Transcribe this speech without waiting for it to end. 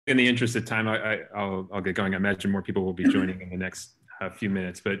in the interest of time, I'll get going. I imagine more people will be joining in the next few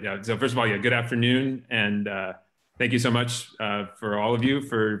minutes. But yeah, so first of all, yeah, good afternoon, and thank you so much for all of you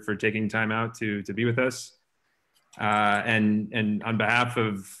for taking time out to be with us. And on behalf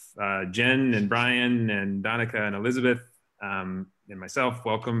of Jen and Brian and Donica and Elizabeth and myself,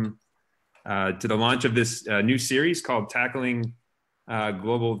 welcome to the launch of this new series called Tackling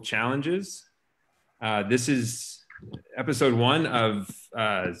Global Challenges. This is episode 1 of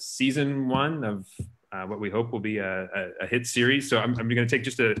season 1 of what we hope will be a hit series. So I'm going to take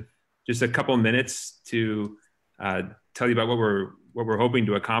just a couple minutes to tell you about what we're hoping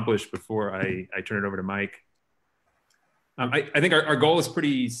to accomplish before I turn it over to Mike. I think our goal is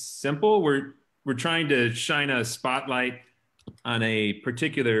pretty simple. We're trying to shine a spotlight on a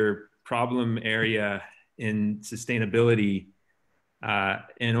particular problem area in sustainability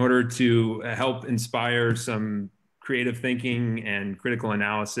in order to help inspire some creative thinking and critical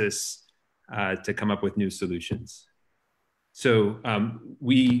analysis to come up with new solutions. So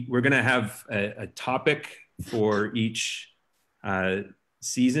we're going to have a topic for each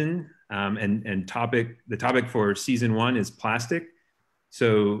season, and the topic for season 1 is plastic.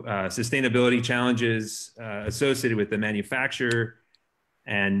 So sustainability challenges associated with the manufacture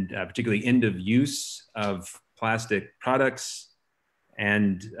and particularly end of use of plastic products,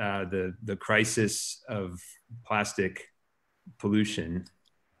 and the crisis of plastic pollution.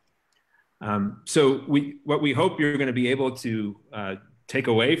 So what we hope you're going to be able to take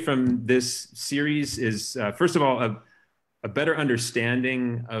away from this series is, first of all, a better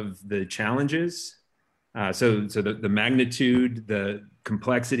understanding of the challenges. So the magnitude, the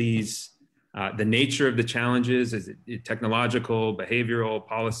complexities, the nature of the challenges, is it technological, behavioral,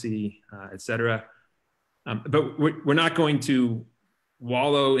 policy, et cetera. But we're not going to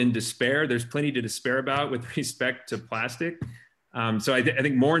wallow in despair. There's plenty to despair about with respect to plastic. So I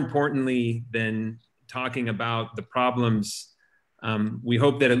think more importantly than talking about the problems, we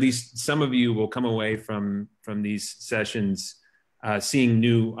hope that at least some of you will come away from these sessions seeing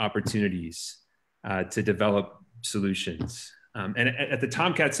new opportunities to develop solutions. And at the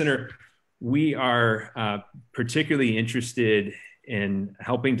TomKat Center, we are particularly interested in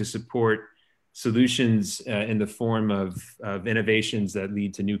helping to support solutions in the form of innovations that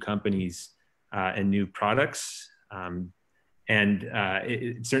lead to new companies and new products.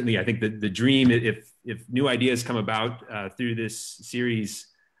 Certainly, I think the dream, if new ideas come about through this series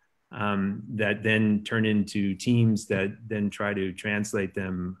that then turn into teams that then try to translate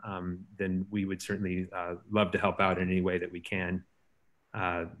them, then we would certainly love to help out in any way that we can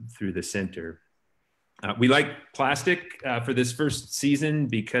through the center. We like plastic for this first season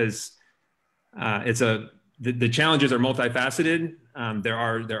because the challenges are multifaceted. There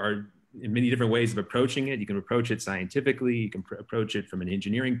are many different ways of approaching it. You can approach it scientifically. You can approach it from an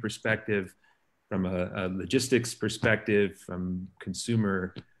engineering perspective, from a logistics perspective, from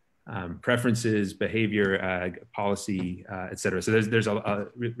consumer preferences, behavior, policy, et cetera. So there's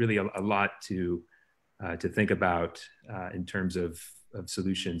really a lot to think about in terms of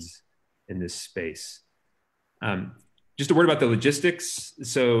solutions in this space. Just a word about the logistics.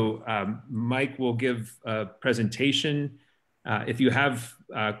 So Mike will give a presentation. If you have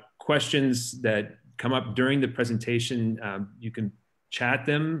questions that come up during the presentation, you can chat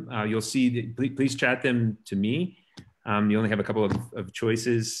them. You'll see, please chat them to me. You only have a couple of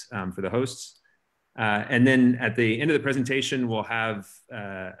choices for the hosts. And then at the end of the presentation, we'll have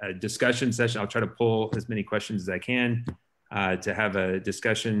a discussion session. I'll try to pull as many questions as I can to have a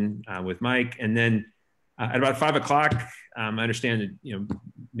discussion with Mike. And then at about 5 o'clock, I understand that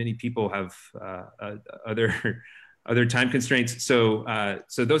many people have other time constraints. So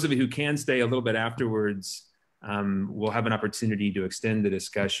those of you who can stay a little bit afterwards, we'll have an opportunity to extend the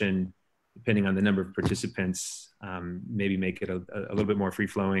discussion depending on the number of participants. Maybe make it a little bit more free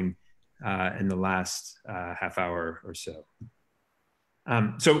flowing in the last half hour or so.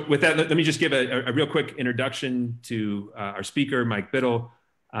 So with that, let me just give a real quick introduction to our speaker, Mike Biddle.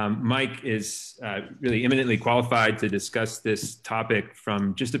 Mike is really eminently qualified to discuss this topic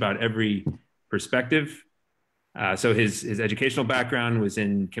from just about every perspective. So his educational background was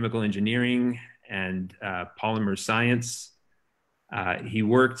in chemical engineering and polymer science. He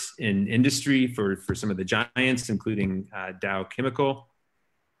worked in industry for some of the giants, including Dow Chemical.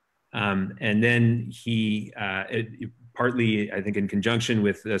 And then he, partly, I think in conjunction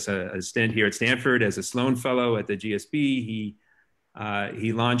with a stint here at Stanford as a Sloan Fellow at the GSB,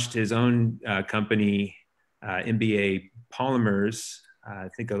 he launched his own company, MBA Polymers, I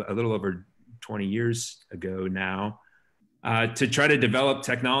think a little over 20 years ago now. to try to develop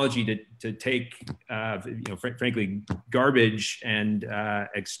technology to take, frankly, garbage and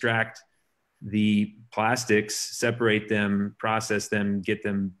extract the plastics, separate them, process them, get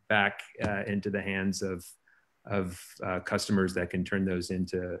them back into the hands of customers that can turn those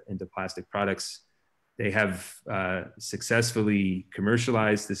into plastic products. They have successfully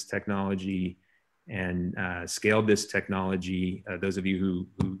commercialized this technology and scaled this technology. Those of you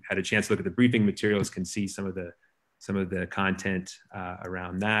who had a chance to look at the briefing materials can see some of the content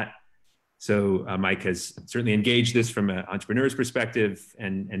around that. So Mike has certainly engaged this from an entrepreneur's perspective,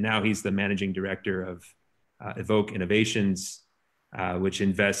 and now he's the managing director of Evok Innovations, which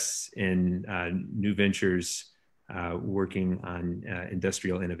invests in new ventures working on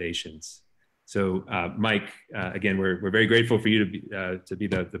industrial innovations. So Mike, again, we're very grateful for you to be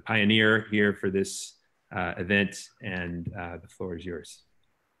the pioneer here for this event, and the floor is yours.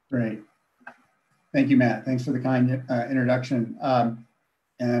 Great. Thank you, Matt. Thanks for the kind introduction.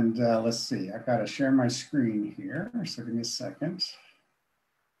 Let's see, I've got to share my screen here, so give me a second.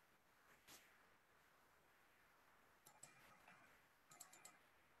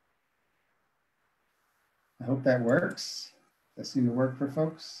 I hope that works. Does that seem to work for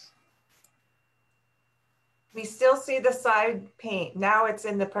folks? We still see the side pane. Now it's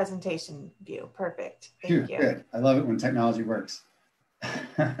in the presentation view. Perfect. Thank you. Good. I love it when technology works.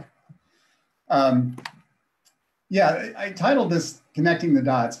 Yeah, I titled this Connecting the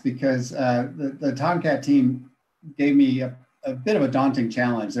Dots because the TomKat team gave me a bit of a daunting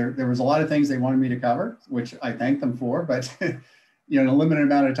challenge. There was a lot of things they wanted me to cover, which I thank them for, but in a limited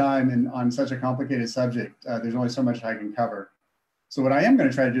amount of time and on such a complicated subject, there's only so much I can cover. So what I am going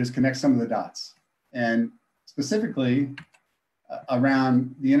to try to do is connect some of the dots, and specifically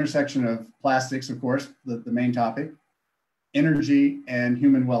around the intersection of plastics, of course, the main topic, energy, and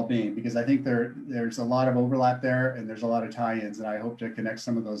human well-being, because I think there's a lot of overlap there and there's a lot of tie-ins, and I hope to connect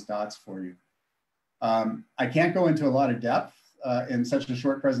some of those dots for you. I can't go into a lot of depth in such a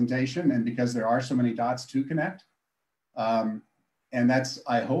short presentation, and because there are so many dots to connect. And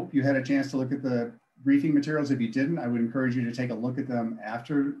I hope you had a chance to look at the briefing materials. If you didn't, I would encourage you to take a look at them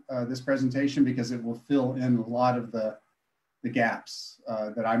after this presentation, because it will fill in a lot of the gaps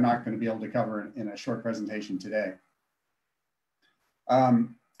that I'm not going to be able to cover in a short presentation today.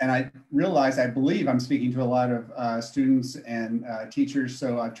 And I believe I'm speaking to a lot of students and teachers,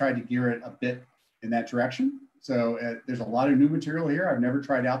 so I've tried to gear it a bit in that direction. So there's a lot of new material here I've never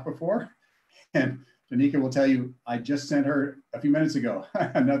tried out before. And Danica will tell you, I just sent her a few minutes ago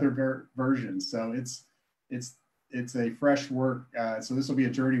another version. So it's a fresh work. So this will be a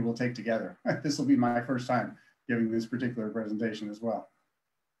journey we'll take together. This will be my first time giving this particular presentation as well.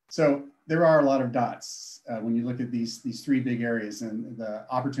 So there are a lot of dots when you look at these three big areas and the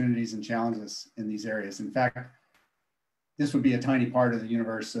opportunities and challenges in these areas. In fact, this would be a tiny part of the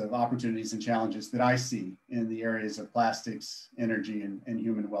universe of opportunities and challenges that I see in the areas of plastics, energy, and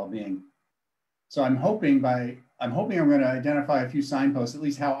human well-being. So I'm hoping I'm going to identify a few signposts, at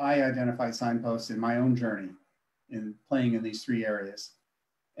least how I identify signposts in my own journey in playing in these three areas.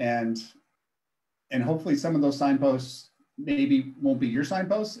 And hopefully some of those signposts maybe won't be your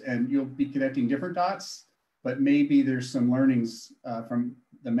signposts and you'll be connecting different dots, but maybe there's some learnings from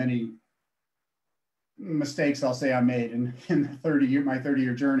the many mistakes I'll say I made in my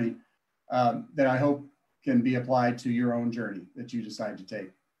 30-year journey that I hope can be applied to your own journey that you decide to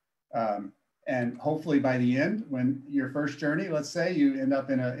take. And hopefully by the end, when your first journey, let's say you end up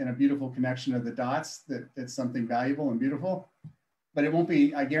in a beautiful connection of the dots, that's something valuable and beautiful, but it won't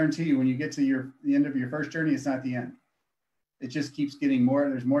be, I guarantee you, when you get to the end of your first journey, it's not the end. It just keeps getting more,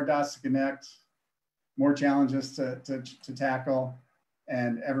 there's more dots to connect, more challenges to tackle,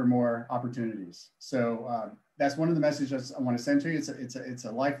 and ever more opportunities. So that's one of the messages I want to send to you. It's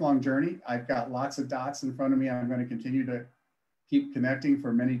a lifelong journey. I've got lots of dots in front of me. I'm going to continue to keep connecting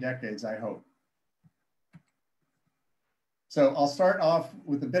for many decades, I hope. So I'll start off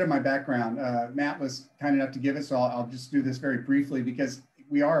with a bit of my background. Matt was kind enough to give it, so I'll just do this very briefly because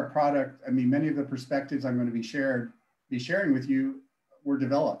we are a product. I mean, many of the perspectives I'm going to be sharing with you were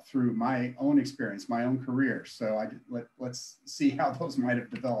developed through my own experience, my own career. So let's see how those might have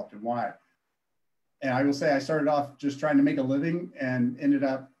developed and why. And I will say I started off just trying to make a living and ended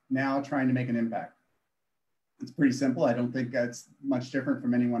up now trying to make an impact. It's pretty simple. I don't think that's much different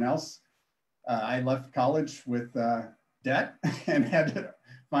from anyone else. I left college with debt and had to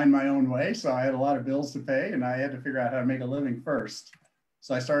find my own way. So I had a lot of bills to pay and I had to figure out how to make a living first.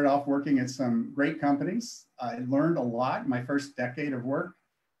 So I started off working at some great companies. I learned a lot in my first decade of work.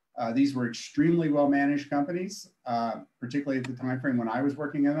 These were extremely well-managed companies, particularly at the time frame when I was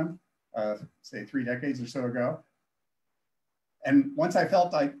working in them, say 3 decades or so ago. And once I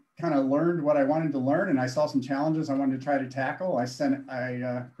felt I kind of learned what I wanted to learn and I saw some challenges I wanted to try to tackle,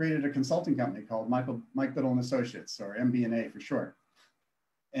 I created a consulting company called Mike Biddle and Associates, or MB&A for short.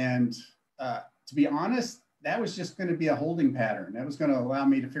 And to be honest, that was just going to be a holding pattern. That was going to allow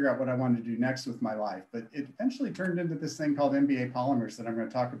me to figure out what I wanted to do next with my life. But it eventually turned into this thing called MBA Polymers that I'm going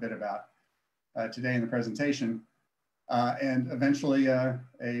to talk a bit about today in the presentation. And eventually a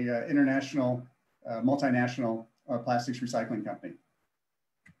international, multinational plastics recycling company.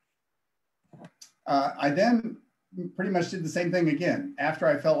 I then pretty much did the same thing again. After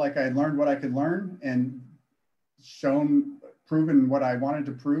I felt like I had learned what I could learn and proven what I wanted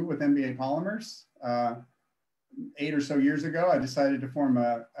to prove with MBA Polymers, 8 or so years ago, I decided to form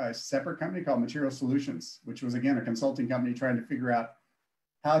a separate company called Material Solutions, which was, again, a consulting company trying to figure out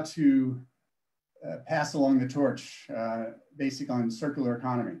how to pass along the torch, basically on circular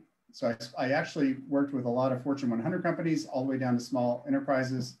economy. So I actually worked with a lot of Fortune 100 companies, all the way down to small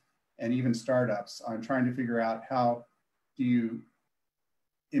enterprises and even startups, on trying to figure out how do you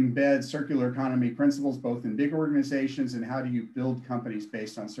embed circular economy principles both in big organizations, and how do you build companies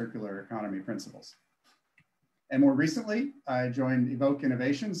based on circular economy principles. And more recently, I joined Evok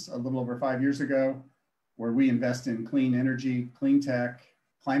Innovations a little over 5 years ago, where we invest in clean energy, clean tech,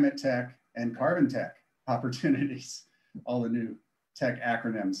 climate tech, and carbon tech opportunities, all the new tech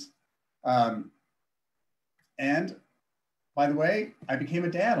acronyms. And by the way, I became a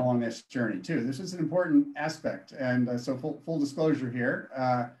dad along this journey too. This is an important aspect. And so full disclosure here,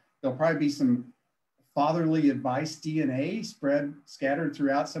 there'll probably be some fatherly advice DNA scattered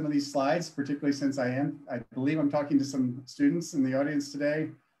throughout some of these slides, particularly since I believe I'm talking to some students in the audience today.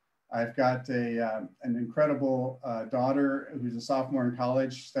 I've got an incredible daughter who's a sophomore in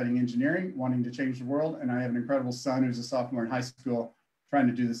college studying engineering, wanting to change the world. And I have an incredible son who's a sophomore in high school, trying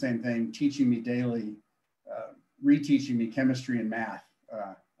to do the same thing, teaching me daily, reteaching me chemistry and math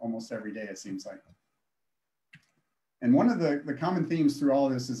almost every day, it seems like. And one of the common themes through all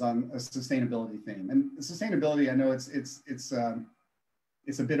of this is on a sustainability theme. And sustainability, I know it's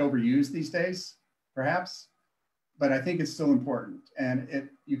a bit overused these days, perhaps, but I think it's still important. And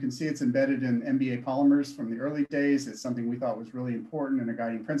you can see it's embedded in MBA Polymers from the early days. It's something we thought was really important and a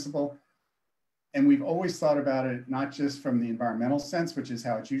guiding principle. And we've always thought about it, not just from the environmental sense, which is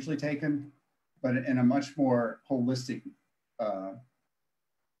how it's usually taken, but in a much more holistic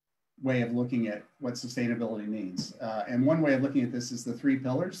way of looking at what sustainability means. And one way of looking at this is the 3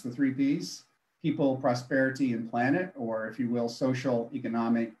 pillars, the 3 Ps: people, prosperity, and planet, or if you will, social,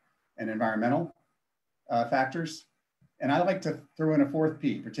 economic, and environmental factors. And I like to throw in a 4th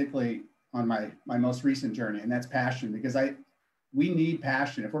P, particularly on my most recent journey, and that's passion, because we need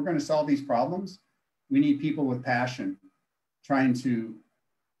passion. If we're going to solve these problems, we need people with passion trying to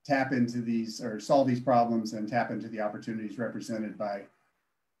tap into these, or solve these problems and tap into the opportunities represented by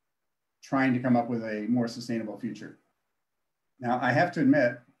trying to come up with a more sustainable future. Now, I have to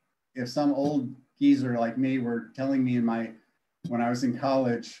admit, if some old geezer like me were telling me when I was in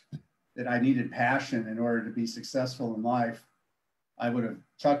college that I needed passion in order to be successful in life, I would have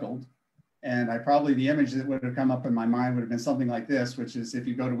chuckled. And the image that would have come up in my mind would have been something like this, which is, if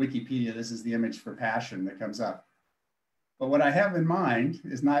you go to Wikipedia, this is the image for passion that comes up. But what I have in mind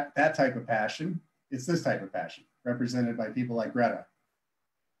is not that type of passion. It's this type of passion, represented by people like Greta.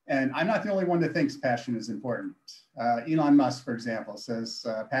 And I'm not the only one that thinks passion is important. Elon Musk, for example, says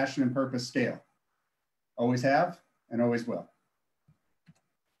passion and purpose scale. Always have and always will.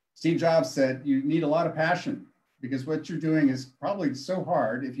 Steve Jobs said you need a lot of passion, because what you're doing is probably so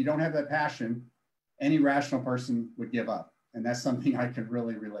hard. If you don't have that passion, any rational person would give up. And that's something I can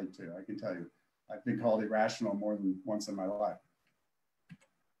really relate to, I can tell you. I've been called irrational more than once in my life.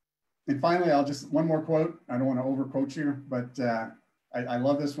 And finally, one more quote. I don't want to overquote you, but I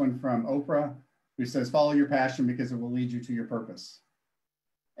love this one from Oprah, who says, follow your passion because it will lead you to your purpose.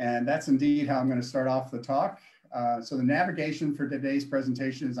 And that's indeed how I'm going to start off the talk. So the navigation for today's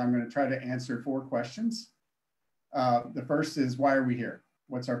presentation is I'm going to try to answer 4 questions. The first is, why are we here?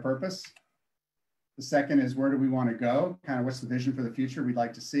 What's our purpose? The second is, where do we want to go? Kind of what's the vision for the future we'd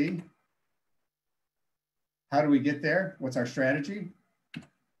like to see? How do we get there? What's our strategy?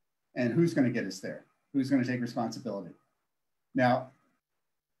 And who's going to get us there? Who's going to take responsibility? Now,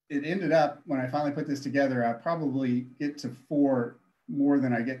 it ended up, when I finally put this together, I probably get to 4 more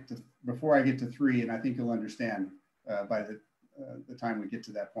than I get to before I get to 3, and I think you'll understand by the time we get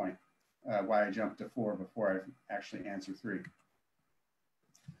to that point why I jumped to 4 before I actually answer 3.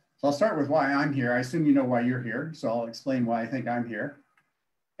 So I'll start with why I'm here. I assume you know why you're here, so I'll explain why I think I'm here.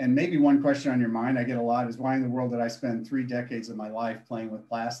 And maybe one question on your mind I get a lot is, why in the world did I spend 3 decades of my life playing with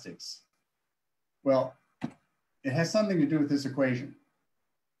plastics? Well, it has something to do with this equation.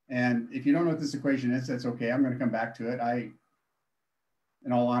 And if you don't know what this equation is, that's okay. I'm going to come back to it.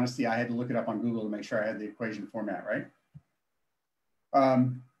 In all honesty, I had to look it up on Google to make sure I had the equation format right.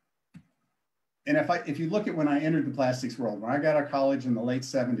 And if you look at when I entered the plastics world, when I got out of college in the late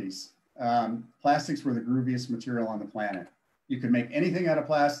 70s, plastics were the grooviest material on the planet. You could make anything out of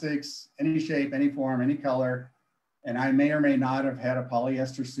plastics, any shape, any form, any color. And I may or may not have had a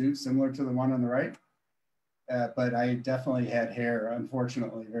polyester suit similar to the one on the right. But I definitely had hair,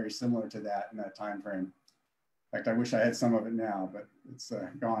 unfortunately, very similar to that in that time frame. In fact, I wish I had some of it now, but it's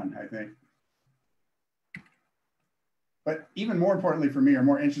gone, I think. But even more importantly for me, or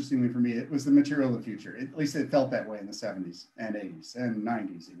more interestingly for me, it was the material of the future. At least it felt that way in the 70s and 80s and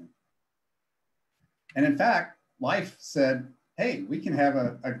 90s even. And in fact, life said, hey, we can have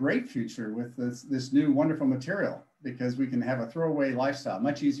a great future with this new wonderful material because we can have a throwaway lifestyle,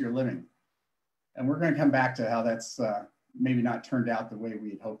 much easier living. And we're going to come back to how that's maybe not turned out the way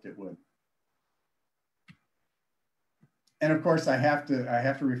we had hoped it would. And of course, I have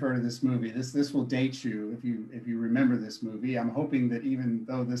to refer to this movie. This will date you if you remember this movie. I'm hoping that even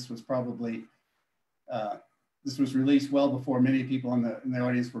though this was probably this was released well before many people in the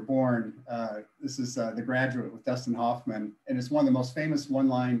audience were born. This is The Graduate with Dustin Hoffman, and it's one of the most famous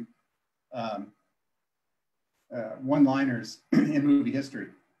one-liners in movie history.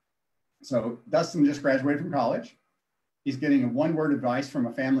 So Dustin just graduated from college. He's getting a one-word advice from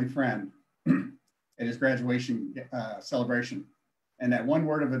a family friend at his graduation celebration. And that one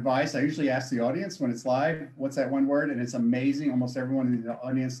word of advice, I usually ask the audience when it's live, what's that one word? And it's amazing. Almost everyone in the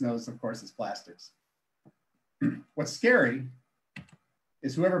audience knows, of course, it's plastics. What's scary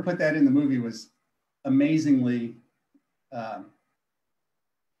is whoever put that in the movie was amazingly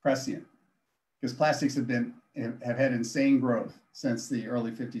prescient, because plastics have had insane growth since the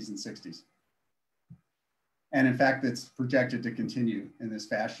early 50s and 60s. And in fact, it's projected to continue in this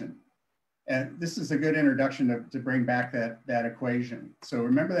fashion. And this is a good introduction to bring back that equation. So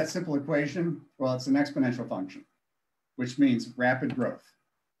remember that simple equation? Well, it's an exponential function, which means rapid growth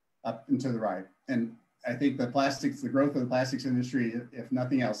up and to the right. And I think the growth of the plastics industry, if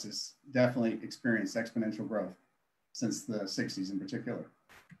nothing else, has definitely experienced exponential growth since the 60s in particular.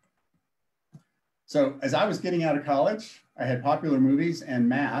 So as I was getting out of college, I had popular movies and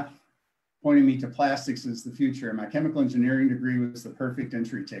math pointing me to plastics as the future. And my chemical engineering degree was the perfect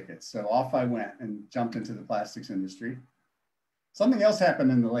entry ticket. So off I went and jumped into the plastics industry. Something else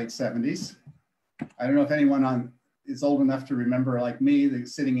happened in the late 70s. I don't know if anyone is old enough to remember, like me,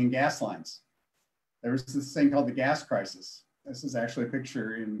 sitting in gas lines. There was this thing called the gas crisis. This is actually a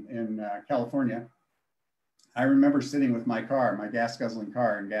picture in California. I remember sitting with my car, my gas guzzling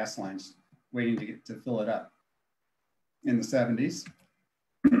car, in gas lines, waiting to fill it up in the 70s.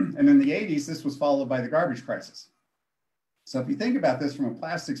 And in the 80s, this was followed by the garbage crisis. So if you think about this from a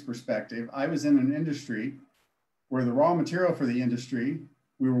plastics perspective, I was in an industry where the raw material for the industry,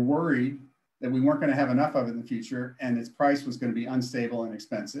 we were worried that we weren't going to have enough of it in the future, and its price was going to be unstable and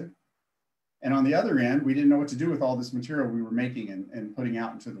expensive. And on the other end, we didn't know what to do with all this material we were making and putting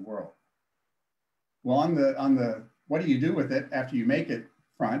out into the world. Well, on the what do you do with it after you make it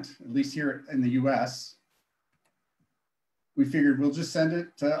front, at least here in the US, we figured we'll just send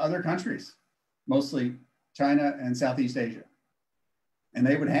it to other countries, mostly China and Southeast Asia. And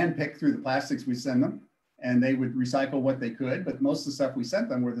they would handpick through the plastics we send them, and they would recycle what they could, but most of the stuff we sent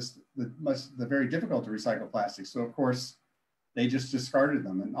them were the very difficult to recycle plastics. So of course, they just discarded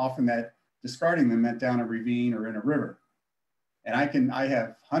them, and often that discarding them meant down a ravine or in a river. And I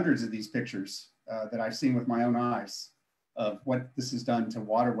have hundreds of these pictures that I've seen with my own eyes of what this has done to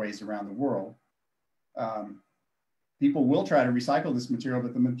waterways around the world. People will try to recycle this material,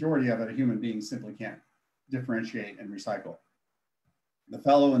 but the majority of it, a human being simply can't differentiate and recycle. The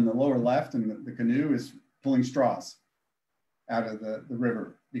fellow in the lower left in the canoe is pulling straws out of the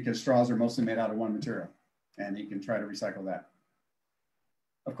river, because straws are mostly made out of one material, and he can try to recycle that.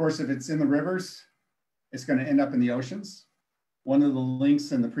 Of course, if it's in the rivers, it's going to end up in the oceans. One of the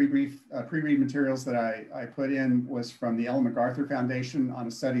links in the pre-read materials that I put in was from the Ellen MacArthur Foundation on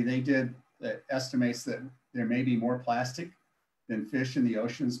a study they did that estimates that there may be more plastic than fish in the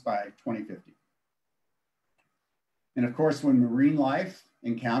oceans by 2050. And of course, when marine life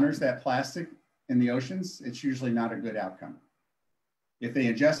encounters that plastic in the oceans, it's usually not a good outcome. If they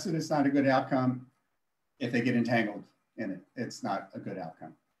ingest it, it's not a good outcome. If they get entangled in it, it's not a good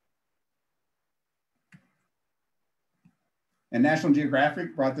outcome. And National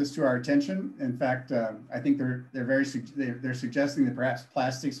Geographic brought this to our attention. In fact, I think they're suggesting that perhaps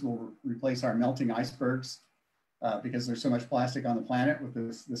plastics will replace our melting icebergs because there's so much plastic on the planet with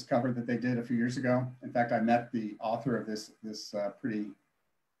this cover that they did a few years ago. In fact, I met the author of this pretty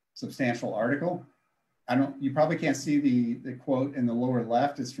substantial article. You probably can't see the quote in the lower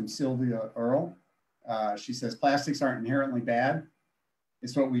left. It's from Sylvia Earle. She says, plastics aren't inherently bad.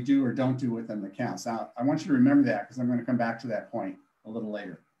 It's what we do or don't do with them that counts. Now, I want you to remember that because I'm going to come back to that point a little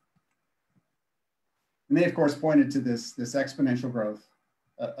later. And they, of course, pointed to this exponential growth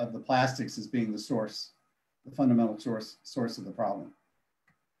of the plastics as being the source, the fundamental source of the problem.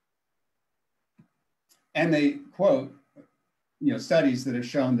 And they quote, studies that have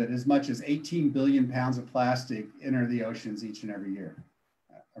shown that as much as 18 billion pounds of plastic enter the oceans each and every year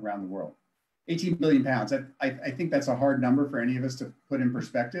around the world. 18 billion pounds. I think that's a hard number for any of us to put in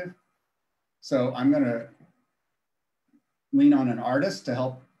perspective. So I'm going to lean on an artist to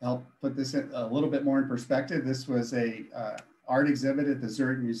help put this a little bit more in perspective. This was a art exhibit at the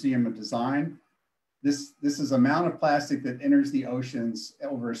Zurich Museum of Design. This is amount of plastic that enters the oceans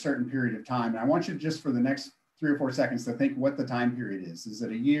over a certain period of time. And I want you to just for the next 3 or 4 seconds to think what the time period is. Is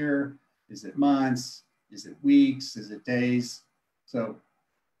it a year? Is it months? Is it weeks? Is it days? So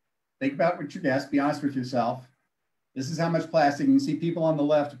think about what you guess. Be honest with yourself. This is how much plastic. You can see people on the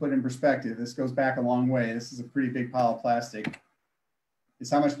left to put in perspective. This goes back a long way. This is a pretty big pile of plastic. It's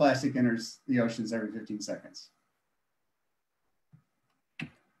how much plastic enters the oceans every 15 seconds.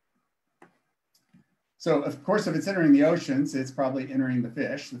 So of course, if it's entering the oceans, it's probably entering the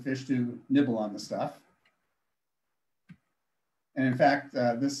fish. The fish do nibble on the stuff. And in fact,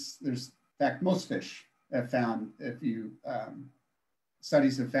 most fish have found,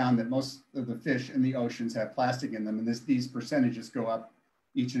 studies have found that most of the fish in the oceans have plastic in them, and these percentages go up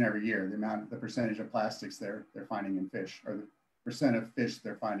each and every year. The percentage of plastics they're finding in fish, or the percent of fish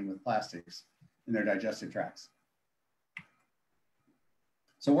they're finding with plastics in their digestive tracts.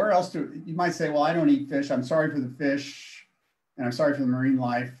 So where else you might say, well, I don't eat fish. I'm sorry for the fish, and I'm sorry for the marine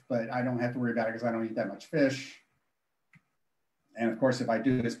life, but I don't have to worry about it because I don't eat that much fish. And of course, if I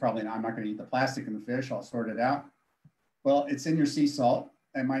do, it's probably I'm not going to eat the plastic in the fish. I'll sort it out. Well, it's in your sea salt.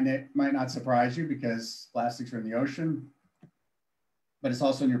 It might not surprise you because plastics are in the ocean, but it's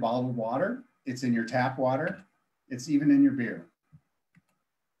also in your bottled water. It's in your tap water. It's even in your beer.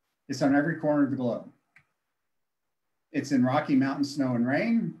 It's on every corner of the globe. It's in Rocky Mountain snow and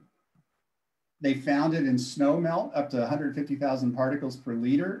rain. They found it in snow melt up to 150,000 particles per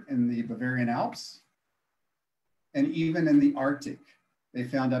liter in the Bavarian Alps. And even in the Arctic, they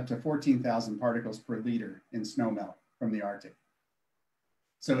found up to 14,000 particles per liter in snow melt from the Arctic.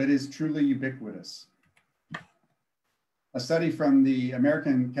 So it is truly ubiquitous. A study from the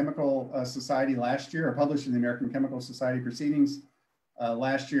American Chemical Society last year, or published in the American Chemical Society Proceedings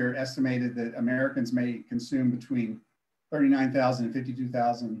last year, estimated that Americans may consume between 39,000 and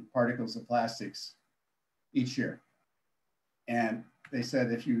 52,000 particles of plastics each year. And they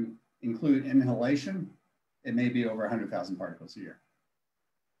said if you include inhalation, it may be over 100,000 particles a year.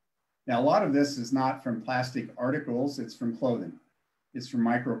 Now, a lot of this is not from plastic articles, it's from clothing. It's from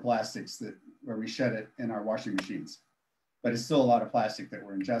microplastics where we shed it in our washing machines. But it's still a lot of plastic that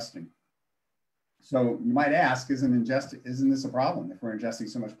we're ingesting. So you might ask, isn't this a problem if we're ingesting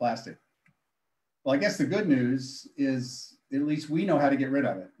so much plastic? Well, I guess the good news is at least we know how to get rid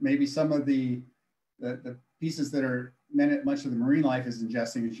of it. Maybe some of the pieces that are much of the marine life is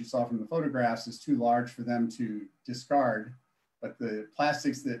ingesting, as you saw from the photographs, is too large for them to discard. But the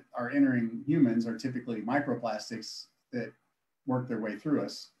plastics that are entering humans are typically microplastics that work their way through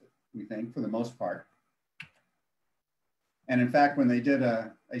us, we think, for the most part. And in fact, when they did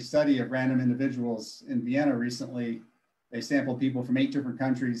a study of random individuals in Vienna recently, they sampled people from 8 different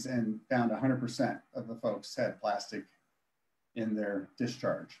countries and found 100% of the folks had plastic in their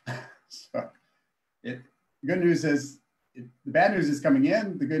discharge. So the good news is, the bad news is coming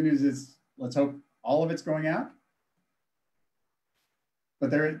in. The good news is, let's hope all of it's going out.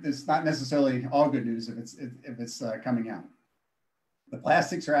 But it's not necessarily all good news if it's coming out. The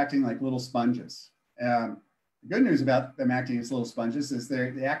plastics are acting like little sponges. The good news about them acting as little sponges is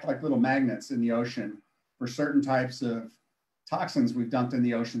they act like little magnets in the ocean for certain types of toxins we've dumped in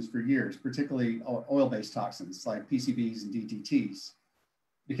the oceans for years, particularly oil-based toxins like PCBs and DDTs,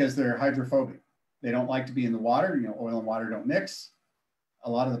 because they're hydrophobic. They don't like to be in the water. Oil and water don't mix. A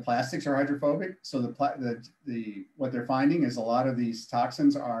lot of the plastics are hydrophobic. So what they're finding is a lot of these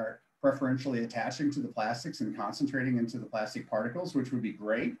toxins are preferentially attaching to the plastics and concentrating into the plastic particles, which would be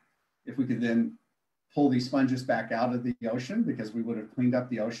great if we could then pull these sponges back out of the ocean because we would have cleaned up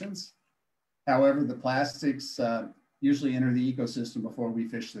the oceans. However, the plastics usually enter the ecosystem before we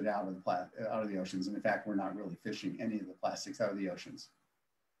fish it out of the oceans. And in fact, we're not really fishing any of the plastics out of the oceans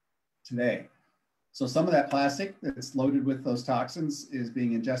today. So some of that plastic that's loaded with those toxins is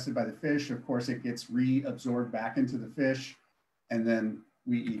being ingested by the fish. Of course, it gets reabsorbed back into the fish, and then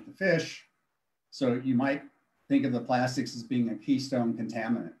we eat the fish. So you might think of the plastics as being a keystone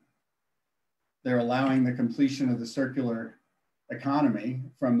contaminant. They're allowing the completion of the circular economy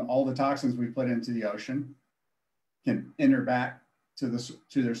from all the toxins we put into the ocean can enter back to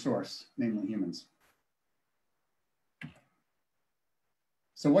their source, namely humans.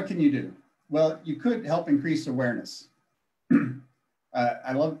 So what can you do? Well, you could help increase awareness.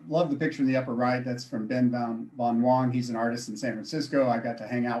 I love the picture in the upper right. That's from Ben Von Wong. He's an artist in San Francisco. I got to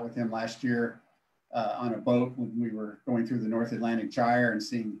hang out with him last year on a boat when we were going through the North Atlantic Gyre and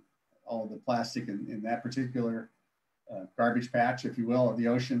seeing all the plastic in that particular garbage patch, if you will, of the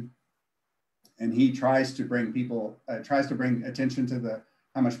ocean. And he tries to bring attention to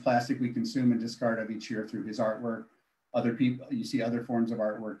how much plastic we consume and discard of each year through his artwork. Other people, you see other forms of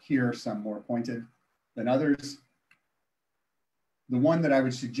artwork here, some more pointed than others. The one that I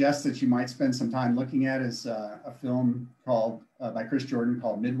would suggest that you might spend some time looking at is a film by Chris Jordan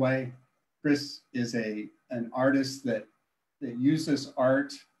called Midway. Chris is an artist that uses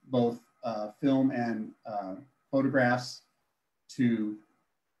art, both film and photographs, to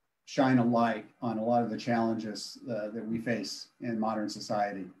shine a light on a lot of the challenges that we face in modern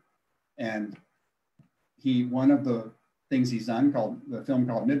society. And one of the things he's done, the film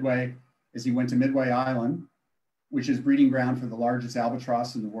called Midway, is he went to Midway Island, which is breeding ground for the largest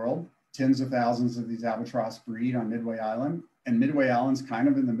albatross in the world. Tens of thousands of these albatross breed on Midway Island. And Midway Island's kind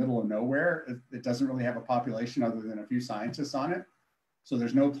of in the middle of nowhere. It doesn't really have a population other than a few scientists on it. So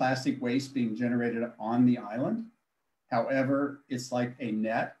there's no plastic waste being generated on the island. However, it's like a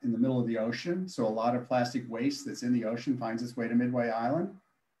net in the middle of the ocean. So a lot of plastic waste that's in the ocean finds its way to Midway Island,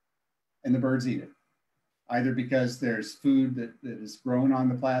 and the birds eat it. Either because there's food that is grown on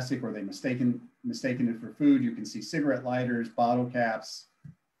the plastic, or they mistaken it for food. You can see cigarette lighters, bottle caps.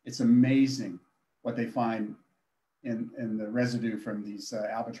 It's amazing what they find in the residue from these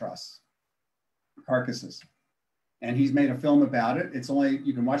albatross carcasses. And he's made a film about it.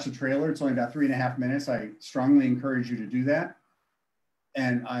 You can watch the trailer. It's only about 3.5 minutes. I strongly encourage you to do that.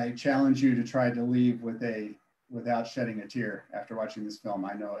 And I challenge you to try to leave without shedding a tear after watching this film.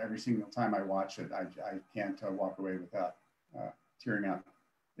 I know every single time I watch it, I can't walk away without tearing up.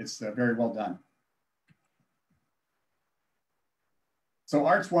 It's very well done. So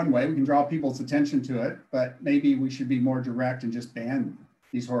art's one way. We can draw people's attention to it, but maybe we should be more direct and just ban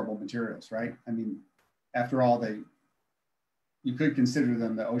these horrible materials, right? I mean, after all, you could consider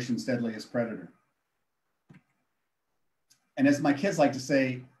them the ocean's deadliest predator. And as my kids like to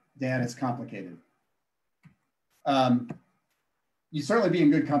say, Dad, it's complicated. You'd certainly be in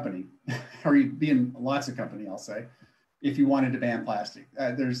good company, or you'd be in lots of company, I'll say, if you wanted to ban plastic.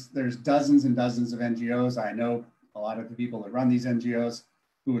 There's dozens and dozens of NGOs. I know a lot of the people that run these NGOs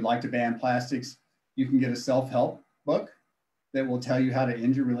who would like to ban plastics. You can get a self-help book that will tell you how to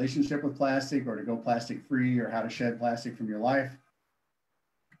end your relationship with plastic, or to go plastic free, or how to shed plastic from your life.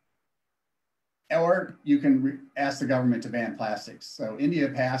 Or you can ask the government to ban plastics. So India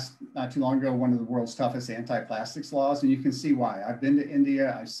passed not too long ago one of the world's toughest anti-plastics laws, and you can see why. I've been to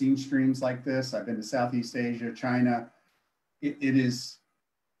India, I've seen streams like this. I've been to Southeast Asia, China. It is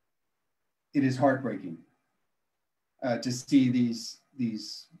heartbreaking to see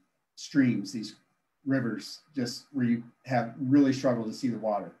these streams, these rivers, just where you have really struggled to see the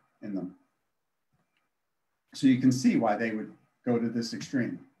water in them. So you can see why they would go to this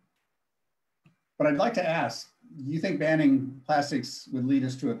extreme. But I'd like to ask, do you think banning plastics would lead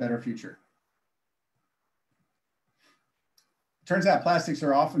us to a better future? It turns out plastics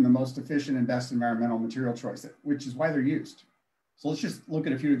are often the most efficient and best environmental material choice, which is why they're used. So let's just look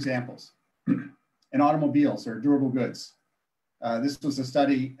at a few examples. In automobiles or durable goods. This was a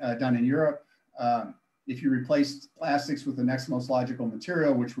study done in Europe. If you replaced plastics with the next most logical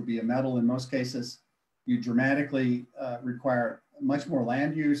material, which would be a metal in most cases, you dramatically require much more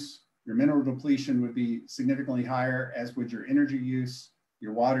land use. Your mineral depletion would be significantly higher, as would your energy use,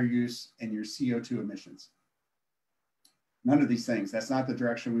 your water use, and your CO2 emissions. None of these things, that's not the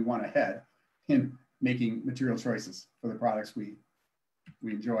direction we want to head in making material choices for the products we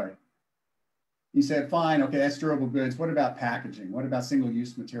enjoy. You said, fine, okay, that's durable goods. What about packaging? What about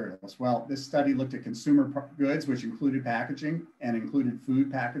single-use materials? Well, this study looked at consumer goods, which included packaging and included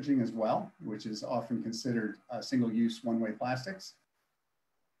food packaging as well, which is often considered single-use one-way plastics.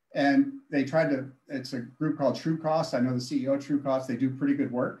 And they tried it's a group called True Cost. I know the CEO of True Cost, they do pretty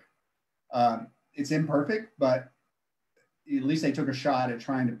good work. It's imperfect, but at least they took a shot at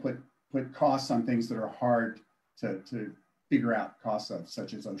trying to put costs on things that are hard to figure out costs of,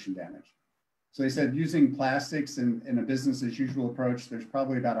 such as ocean damage. So they said using plastics in a business as usual approach, there's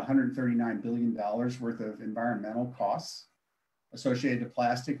probably about $139 billion worth of environmental costs associated to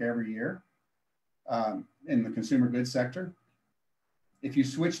plastic every year in the consumer goods sector. If you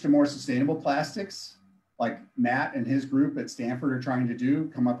switch to more sustainable plastics, like Matt and his group at Stanford are trying to do,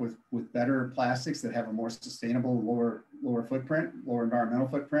 come up with better plastics that have a more sustainable, lower footprint, lower environmental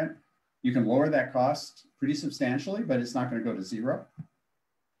footprint, you can lower that cost pretty substantially, but it's not going to go to zero.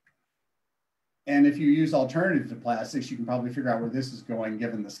 And if you use alternatives to plastics, you can probably figure out where this is going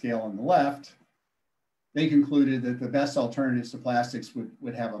given the scale on the left. They concluded that the best alternatives to plastics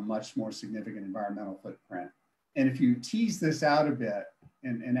would have a much more significant environmental footprint. And if you tease this out a bit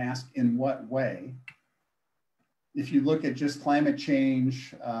and ask in what way, if you look at just climate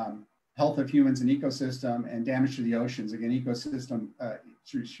change, health of humans and ecosystem, and damage to the oceans, again,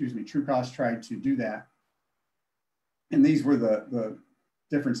 TrueCost tried to do that. And these were the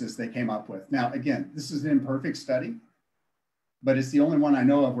differences they came up with. Now, again, this is an imperfect study, but it's the only one I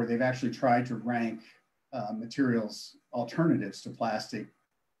know of where they've actually tried to rank materials alternatives to plastic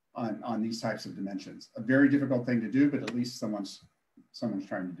on these types of dimensions. A very difficult thing to do, but at least someone's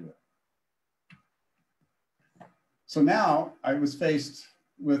trying to do it. So now I was faced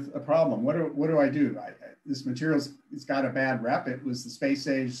with a problem. What do I do? This material's, it's got a bad rep. It was the space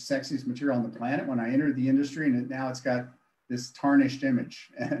age sexiest material on the planet when I entered the industry, and now it's got this tarnished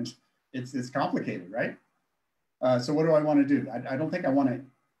image, and it's complicated, right? So what do I want to do? I don't think I want to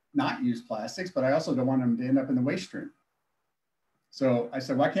not use plastics, but I also don't want them to end up in the waste stream. So I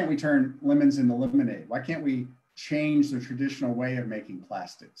said, why can't we turn lemons into lemonade? Why can't we change the traditional way of making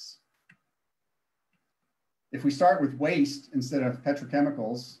plastics? If we start with waste instead of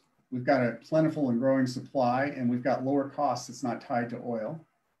petrochemicals, we've got a plentiful and growing supply, and we've got lower costs that's not tied to oil.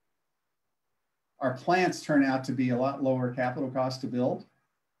 Our plants turn out to be a lot lower capital cost to build.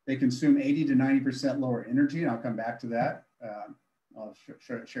 They consume 80 to 90% lower energy, and I'll come back to that. I'll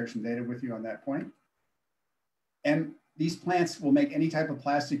share some data with you on that point. And these plants will make any type of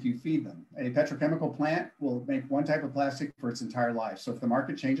plastic you feed them. A petrochemical plant will make one type of plastic for its entire life. So if the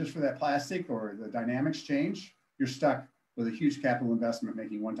market changes for that plastic or the dynamics change, you're stuck with a huge capital investment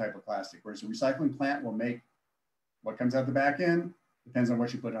making one type of plastic. Whereas a recycling plant will make what comes out the back end, depends on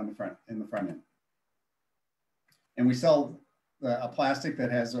what you put on the front end. And we sell a plastic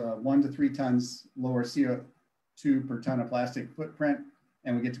that has 1 to 3 tons lower CO2 per ton of plastic footprint,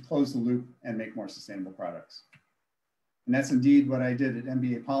 and we get to close the loop and make more sustainable products. And that's indeed what I did at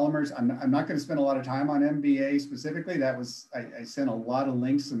MBA Polymers. I'm not going to spend a lot of time on MBA specifically. That was, I sent a lot of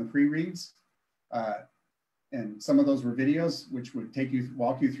links in the pre-reads. And some of those were videos, which would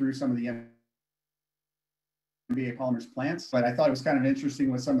walk you through some of the MBA Polymers plants. But I thought it was kind of interesting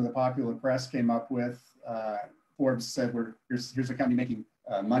what some of the popular press came up with. Forbes said, here's a company making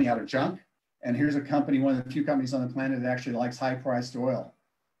money out of junk. And here's a company, one of the few companies on the planet that actually likes high-priced oil.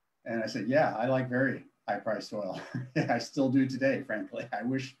 And I said, yeah, I like very high-priced oil. I still do today, frankly.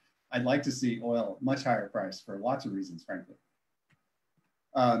 I'd like to see oil much higher priced for lots of reasons, frankly.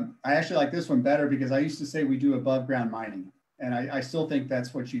 I actually like this one better because I used to say we do above ground mining. And I still think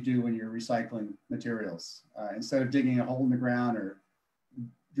that's what you do when you're recycling materials. Instead of digging a hole in the ground or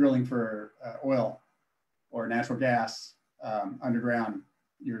drilling for oil or natural gas underground,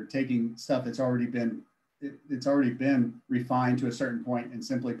 you're taking stuff that's already been refined to a certain point and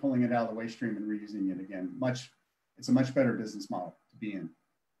simply pulling it out of the waste stream and reusing it again. It's a much better business model to be in.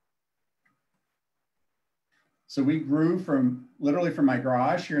 So we grew literally from my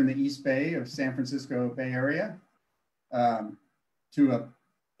garage here in the East Bay of San Francisco Bay Area to a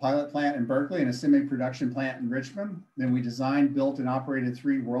pilot plant in Berkeley and a semi-production plant in Richmond. Then we designed, built, and operated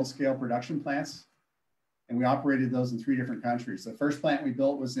 3 world-scale production plants. And we operated those in 3 different countries. The first plant we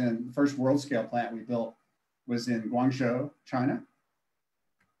built the first world-scale plant we built was in Guangzhou, China.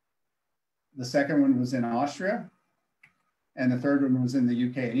 The second one was in Austria. And the third one was in the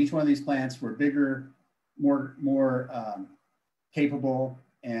UK. And each one of these plants were bigger, more capable,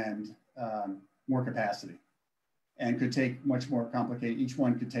 and more capacity, and could take much more complicated, each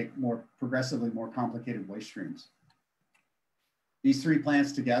one could take progressively more complicated waste streams. These 3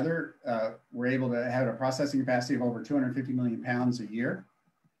 plants together were able to have a processing capacity of over 250 million pounds a year.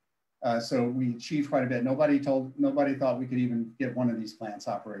 So we achieved quite a bit. Nobody thought we could even get one of these plants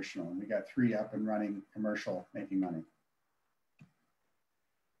operational, and we got 3 up and running, commercial, making money.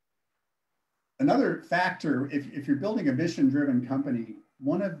 Another factor, if you're building a mission-driven company,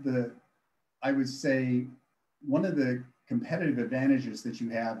 I would say one of the competitive advantages that you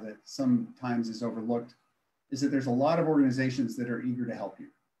have that sometimes is overlooked is that there's a lot of organizations that are eager to help you.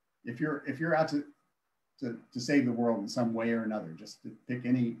 If you're out to save the world in some way or another, just to pick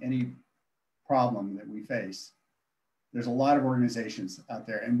any problem that we face, there's a lot of organizations out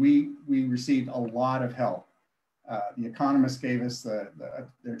there, and we received a lot of help. The Economist gave us their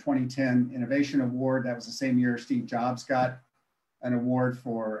 2010 Innovation Award. That was the same year Steve Jobs got an award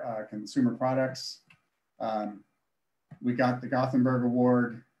for consumer products. We got the Gothenburg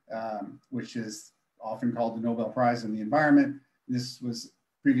Award, which is often called the Nobel Prize in the Environment. This was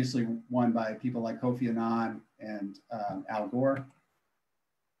previously won by people like Kofi Annan and Al Gore.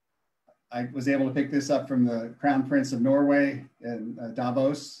 I was able to pick this up from the Crown Prince of Norway in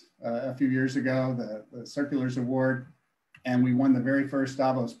Davos a few years ago, the Circulars Award, and we won the very first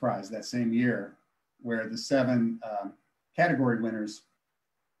Davos Prize that same year, where the 7 category winners,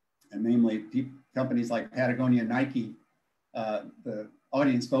 and namely companies like Patagonia and Nike, the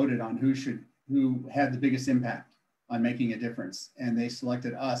audience voted on who had the biggest impact on making a difference, and they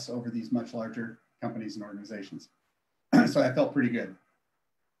selected us over these much larger companies and organizations. So I felt pretty good.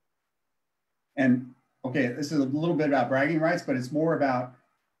 And okay, this is a little bit about bragging rights, but it's more about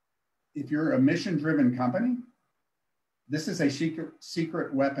if you're a mission-driven company, this is a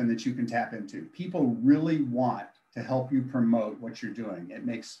secret weapon that you can tap into. People really want to help you promote what you're doing. It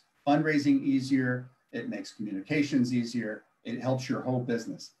makes fundraising easier. It makes communications easier. It helps your whole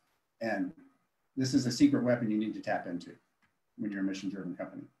business. And this is a secret weapon you need to tap into when you're a mission-driven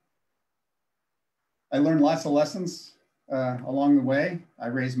company. I learned lots of lessons along the way. I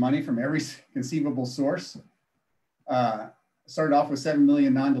raised money from every conceivable source. Started off with 7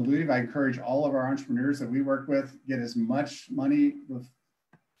 million non-dilutive. I encourage all of our entrepreneurs that we work with, get as much money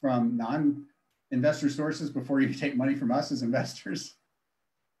from non-investor sources before you take money from us as investors.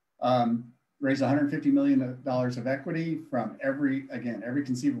 Raised $150 million of equity from every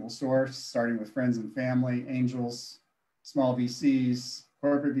conceivable source, starting with friends and family, angels, small VCs,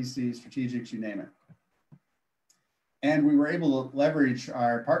 corporate VCs, strategics, you name it. And we were able to leverage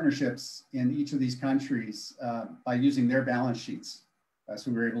our partnerships in each of these countries by using their balance sheets.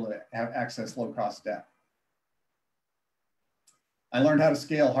 So we were able to have access low-cost debt. I learned how to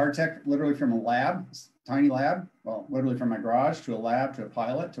scale hard tech literally from a lab, tiny lab, well, literally from my garage to a lab, to a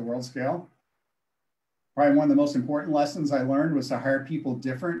pilot, to world scale. Probably one of the most important lessons I learned was to hire people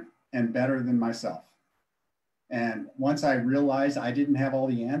different and better than myself. And once I realized I didn't have all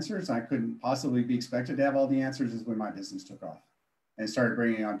the answers, I couldn't possibly be expected to have all the answers, is when my business took off and started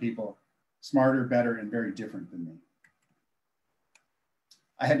bringing on people smarter, better, and very different than me.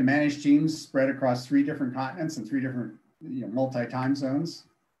 I had to manage teams spread across 3 different continents and 3 different multi-time zones.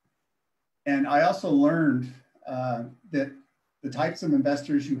 And I also learned that the types of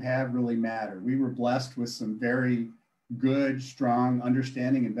investors you have really matter. We were blessed with some very good, strong,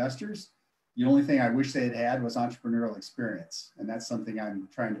 understanding investors. The only thing I wish they had had was entrepreneurial experience. And that's something I'm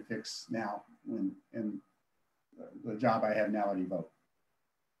trying to fix now in the job I have now at Evok.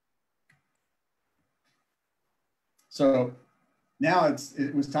 So now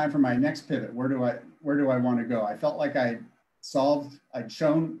it was time for my next pivot. Where do I want to go? I felt like I'd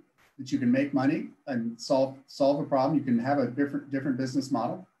shown that you can make money and solve a problem. You can have a different business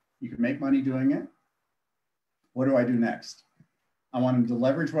model. You can make money doing it. What do I do next? I wanted to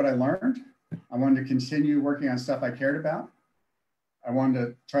leverage what I learned. I wanted to continue working on stuff I cared about. I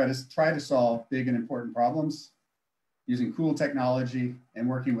wanted to try to solve big and important problems using cool technology and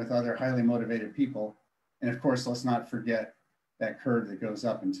working with other highly motivated people. And of course, let's not forget that curve that goes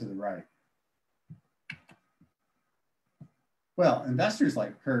up and to the right. Well, investors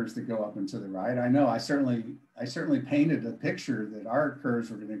like curves that go up and to the right. I know I certainly painted a picture that our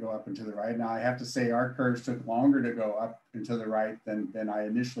curves were going to go up and to the right. Now I have to say our curves took longer to go up and to the right than I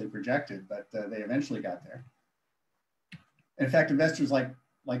initially projected, but they eventually got there. In fact, investors like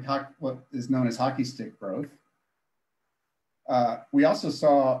what is known as hockey stick growth. We also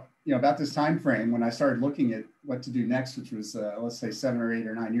saw, about this time frame when I started looking at what to do next, which was let's say 7 or 8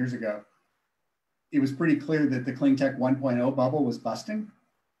 or 9 years ago, it was pretty clear that the clean tech 1.0 bubble was busting.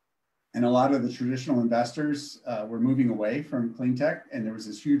 And a lot of the traditional investors were moving away from clean tech, and there was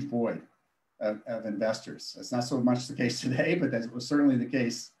this huge void of investors. That's not so much the case today, but that was certainly the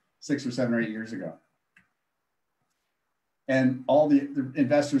case 6 or 7 or 8 years ago. And all the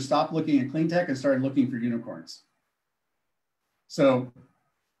investors stopped looking at clean tech and started looking for unicorns. So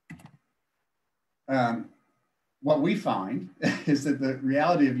what we find is that the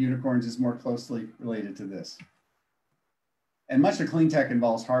reality of unicorns is more closely related to this. And much of clean tech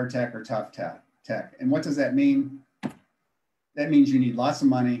involves hard tech or tough tech. And what does that mean? That means you need lots of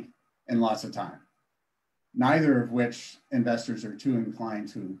money and lots of time, neither of which investors are too inclined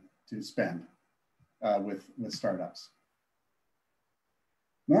to spend with startups.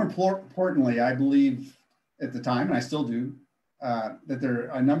 More importantly, I believe at the time, and I still do, that there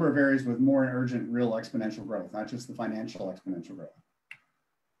are a number of areas with more urgent real exponential growth, not just the financial exponential growth.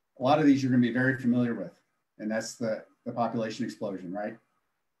 A lot of these you're going to be very familiar with, and that's the population explosion, right?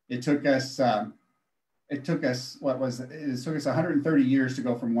 It took us it took us 130 years to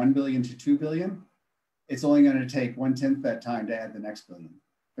go from 1 billion to 2 billion. It's only going to take 1/10 that time to add the next billion,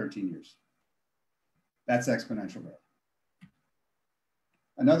 13 years. That's exponential growth.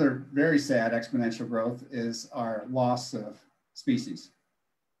 Another very sad exponential growth is our loss of species.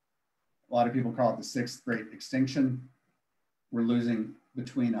 A lot of people call it the sixth great extinction. We're losing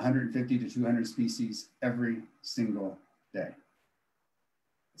between 150 to 200 species every single day.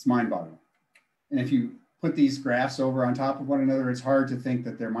 It's mind-boggling. And if you put these graphs over on top of one another, it's hard to think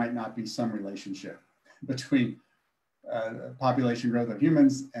that there might not be some relationship between the population growth of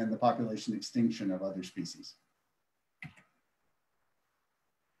humans and the population extinction of other species.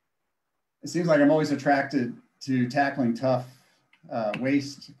 It seems like I'm always attracted to tackling tough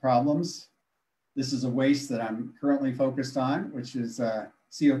waste problems. This is a waste that I'm currently focused on, which is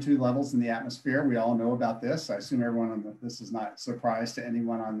CO2 levels in the atmosphere. We all know about this. I assume everyone on this is not a surprise to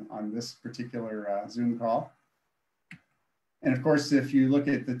anyone on this particular Zoom call. And of course, if you look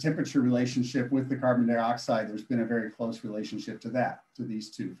at the temperature relationship with the carbon dioxide, there's been a very close relationship to that, to these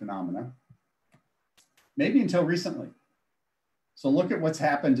two phenomena, maybe until recently. So look at what's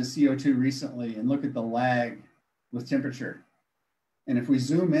happened to CO2 recently and look at the lag with temperature. And if we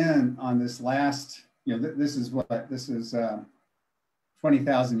zoom in on this last, this is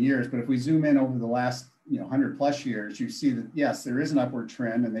 20,000 years, but if we zoom in over the last 100 plus years, you see that, yes, there is an upward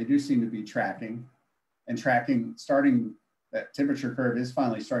trend and they do seem to be tracking, starting, that temperature curve is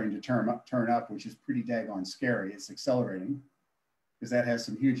finally starting to turn up, which is pretty daggone scary. It's accelerating because that has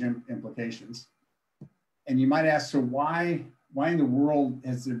some huge implications. And you might ask, so why in the world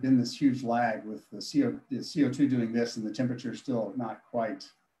has there been this huge lag with the CO2 doing this and the temperature still not quite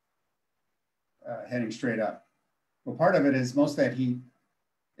heading straight up? Well, part of it is most of that heat,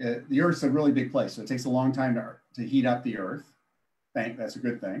 the Earth's a really big place, so it takes a long time to heat up the Earth. That's a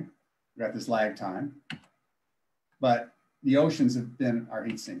good thing. We've got this lag time. But the oceans have been our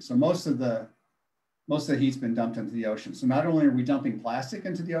heat sinks. So most of the heat's been dumped into the ocean. So not only are we dumping plastic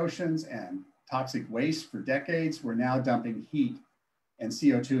into the oceans and toxic waste for decades, we're now dumping heat and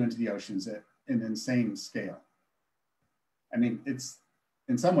CO2 into the oceans at an insane scale. I mean, it's,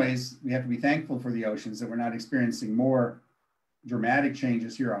 in some ways, we have to be thankful for the oceans that we're not experiencing more dramatic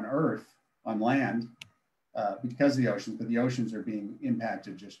changes here on Earth, on land, because of the oceans, but the oceans are being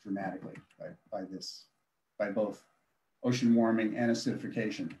impacted just dramatically by both ocean warming and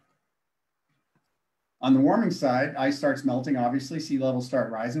acidification. On the warming side, ice starts melting, obviously, sea levels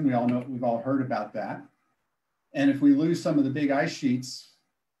start rising. We all know, we've all heard about that. And if we lose some of the big ice sheets,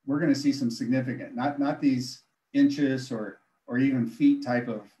 we're going to see some significant, not these inches or even feet type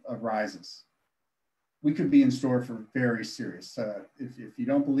of rises. We could be in store for very serious. If you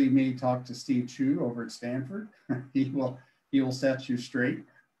don't believe me, talk to Steve Chu over at Stanford. He will set you straight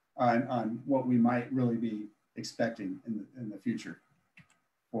on what we might really be expecting in the future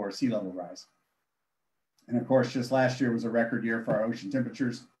for sea level rise. And of course, just last year was a record year for our ocean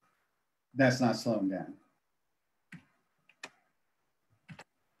temperatures. That's not slowing down.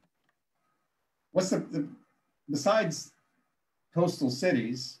 What's besides coastal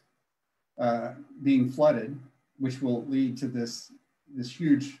cities being flooded, which will lead to this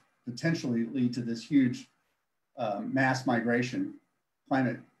huge, potentially lead to this huge mass migration,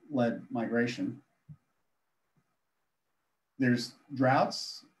 climate-led migration. There's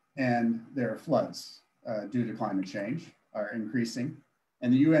droughts and there are floods due to climate change are increasing.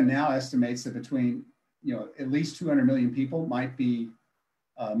 And the UN now estimates that between, at least 200 million people might be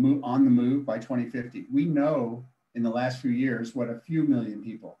on the move by 2050. We know in the last few years what a few million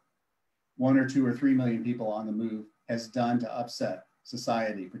people, 1 or 2 or 3 million people on the move has done to upset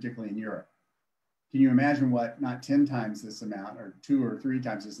society, particularly in Europe. Can you imagine what not 10 times this amount or 2 or 3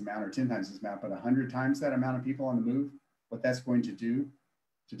 times this amount or 10 times this amount, but 100 times that amount of people on the move, what that's going to do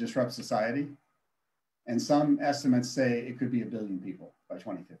to disrupt society? And some estimates say it could be 1 billion people by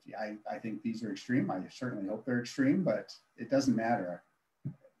 2050. I think these are extreme. I certainly hope they're extreme, but it doesn't matter.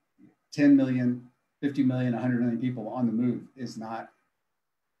 10 million, 50 million, 100 million people on the move does not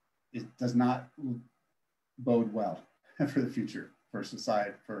bode well for the future, for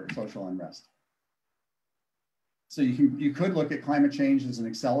society, for social unrest. So you could look at climate change as an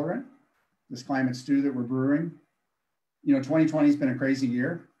accelerant, this climate stew that we're brewing. 2020 has been a crazy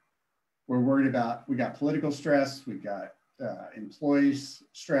year. We're worried about, we got political stress, we've got employees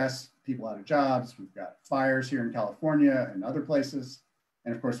stress, people out of jobs, we've got fires here in California and other places,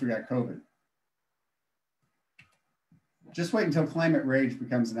 and of course we got COVID. Just wait until climate rage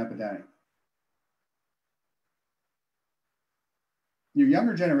becomes an epidemic. Your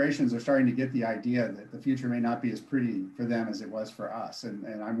younger generations are starting to get the idea that the future may not be as pretty for them as it was for us.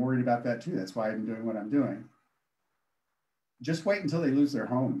 And I'm worried about that too. That's why I'm doing what I'm doing. Just wait until they lose their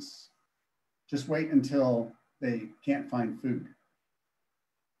homes. Just wait until they can't find food.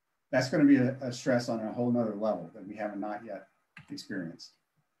 That's going to be a stress on a whole nother level that we haven't not yet experienced.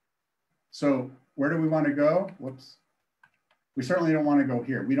 So where do we want to go? Whoops. We certainly don't want to go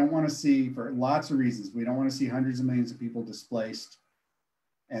here. We don't want to see, for lots of reasons, we don't want to see hundreds of millions of people displaced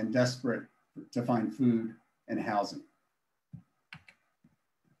and desperate to find food and housing.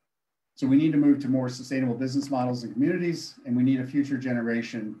 So we need to move to more sustainable business models and communities, and we need a future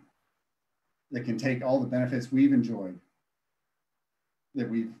generation that can take all the benefits we've enjoyed, that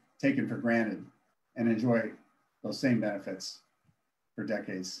we've taken for granted, and enjoy those same benefits for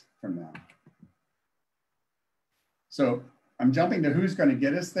decades from now. So I'm jumping to who's going to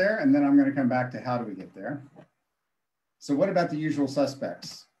get us there, and then I'm going to come back to how do we get there. So what about the usual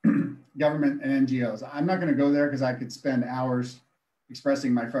suspects? Government and NGOs. I'm not going to go there because I could spend hours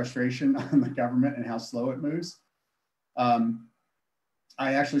expressing my frustration on the government and how slow it moves.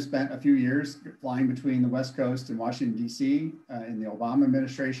 I actually spent a few years flying between the West Coast and Washington, D.C. In the Obama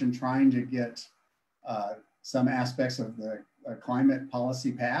administration, trying to get some aspects of the climate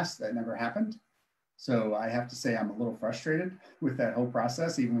policy passed. That never happened. So I have to say I'm a little frustrated with that whole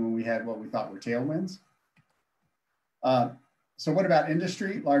process, even when we had what we thought were tailwinds. So what about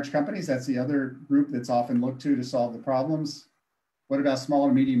industry, large companies? That's the other group that's often looked to solve the problems. What about small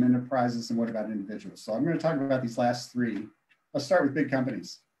and medium enterprises, and what about individuals? So I'm going to talk about these last three. Let's start with big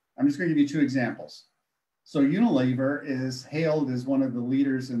companies. I'm just going to give you two examples. So Unilever is hailed as one of the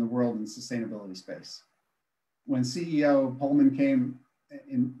leaders in the world in the sustainability space. When CEO Pullman came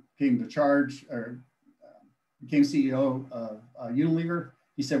to charge, or became CEO of Unilever,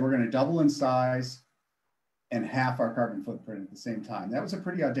 he said, we're going to double in size and half our carbon footprint at the same time. That was a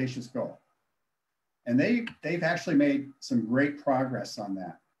pretty audacious goal. And they've actually made some great progress on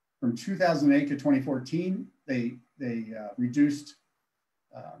that. From 2008 to 2014, they reduced,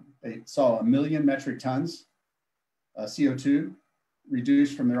 they saw 1 million metric tons CO2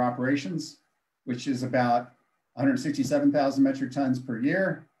 reduced from their operations, which is about 167,000 metric tons per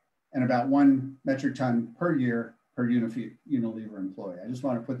year and about 1 metric ton per year per Unilever employee. I just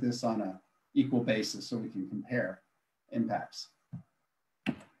want to put this on an equal basis so we can compare impacts.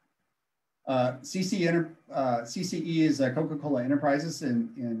 CCE is Coca-Cola Enterprises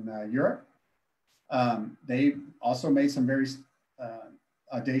in Europe. They also made some very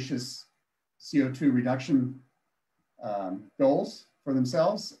audacious CO2 reduction goals for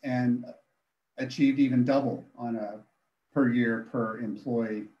themselves and achieved even double on a per year per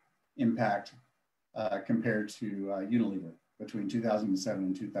employee impact compared to Unilever between 2007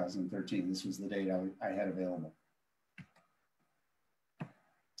 and 2013. This was the data I had available.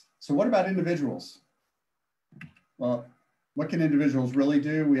 So what about individuals? Well, what can individuals really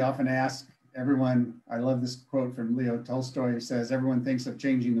do? We often ask everyone, I love this quote from Leo Tolstoy, who says, everyone thinks of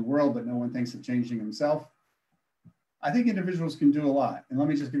changing the world, but no one thinks of changing himself. I think individuals can do a lot. And let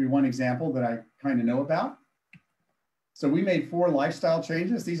me just give you one example that I kind of know about. So we made 4 lifestyle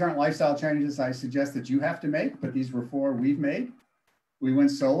changes. These aren't lifestyle changes I suggest that you have to make, but these were 4 we've made. We went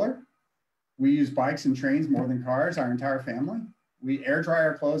solar. We use bikes and trains more than cars, our entire family. We air dry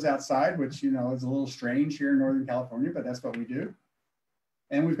our clothes outside, which, you know, is a little strange here in Northern California, but that's what we do.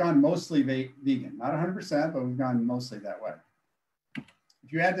 And we've gone mostly vegan, not 100%, but we've gone mostly that way.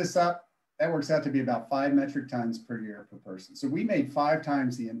 If you add this up, that works out to be about 5 metric tons per year per person. So we made 5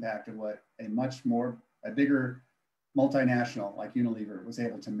 times the impact of what a bigger multinational like Unilever was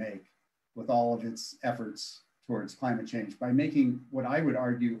able to make with all of its efforts towards climate change by making what I would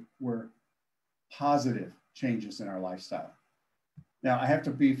argue were positive changes in our lifestyle. Now, I have to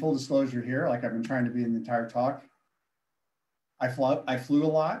be full disclosure here, like I've been trying to be in the entire talk. I flew a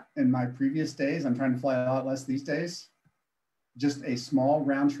lot in my previous days. I'm trying to fly a lot less these days. Just a small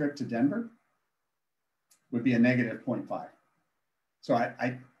round trip to Denver would be a negative 0.5. So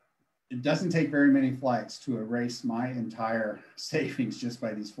it doesn't take very many flights to erase my entire savings just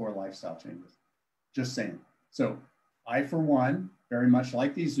by these 4 lifestyle changes. Just saying. So I, for one, very much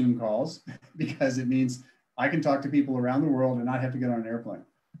like these Zoom calls because it means I can talk to people around the world and not have to get on an airplane.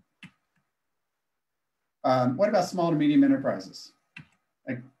 What about small to medium enterprises?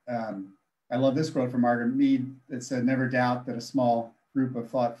 I love this quote from Margaret Mead that said, never doubt that a small group of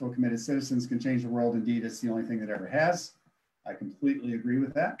thoughtful, committed citizens can change the world. Indeed, it's the only thing that ever has. I completely agree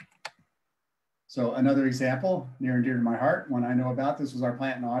with that. So another example, near and dear to my heart, one I know about, this was our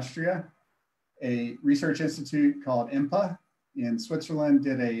plant in Austria. a research institute called IMPA in Switzerland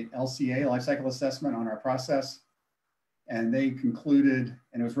did a LCA, life cycle assessment on our process. And they concluded,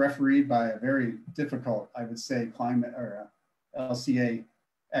 and it was refereed by a very difficult, I would say, climate or LCA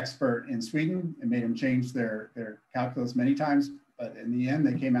expert in Sweden. It made them change their calculus many times. But in the end,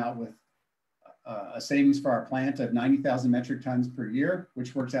 they came out with a savings for our plant of 90,000 metric tons per year,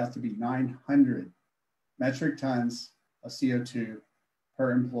 which works out to be 900 metric tons of CO2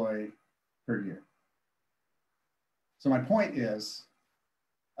 per employee per year. So my point is,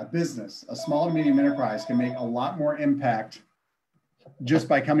 a business, a small to medium enterprise can make a lot more impact just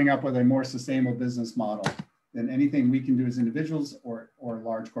by coming up with a more sustainable business model than anything we can do as individuals or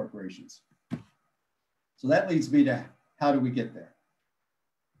large corporations. So that leads me to how do we get there?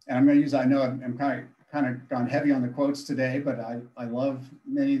 And I'm going to use, I know I'm kind of gone heavy on the quotes today, but I love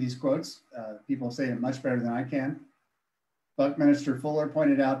many of these quotes. People say it much better than I can. Buckminster Fuller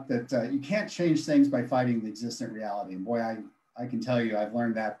pointed out that you can't change things by fighting the existent reality. And boy, I can tell you, I've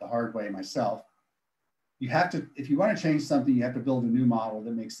learned that the hard way myself. You have to, if you want to change something, you have to build a new model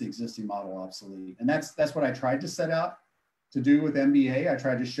that makes the existing model obsolete. And that's what I tried to set out to do with MBA. I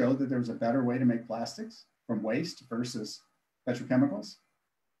tried to show that there was a better way to make plastics from waste versus petrochemicals.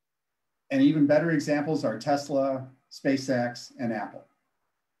 And even better examples are Tesla, SpaceX, and Apple.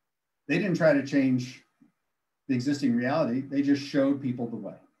 They didn't try to change the existing reality. They just showed people the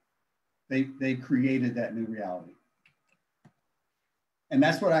way. They created that new reality. And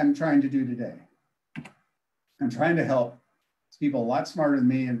that's what I'm trying to do today. I'm trying to help people a lot smarter than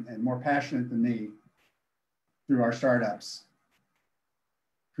me and more passionate than me through our startups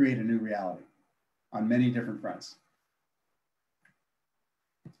create a new reality on many different fronts.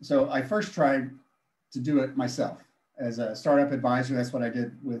 So I first tried to do it myself as a startup advisor. That's what I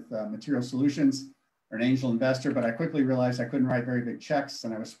did with Material Solutions, or an angel investor, but I quickly realized I couldn't write very big checks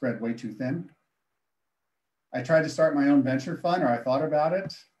and I was spread way too thin. I tried to start my own venture fund, or I thought about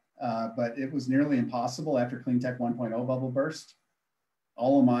it, but it was nearly impossible after CleanTech 1.0 bubble burst.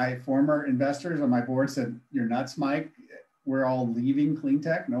 All of my former investors on my board said, "You're nuts, Mike. We're all leaving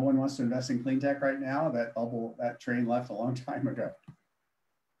CleanTech. No one wants to invest in CleanTech right now. That bubble, that train left a long time ago."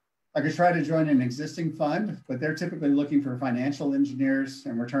 I could try to join an existing fund, but they're typically looking for financial engineers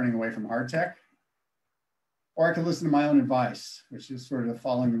and we're turning away from hard tech. Or I could listen to my own advice, which is sort of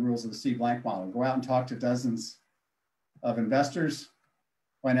following the rules of the C blank model. Go out and talk to dozens of investors,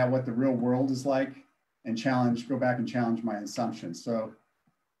 find out what the real world is like, and go back and challenge my assumptions. So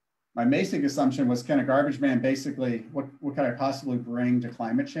my basic assumption was, can a garbage man basically, what could I possibly bring to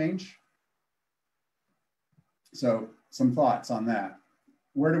climate change? So some thoughts on that.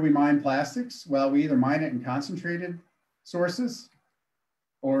 Where do we mine plastics? Well, we either mine it in concentrated sources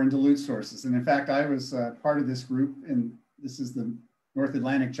or in dilute sources. And in fact, I was part of this group, and this is the North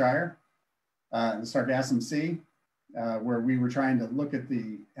Atlantic Gyre, the Sargassum Sea, where we were trying to look at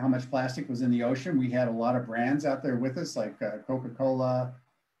how much plastic was in the ocean. We had a lot of brands out there with us, like Coca-Cola,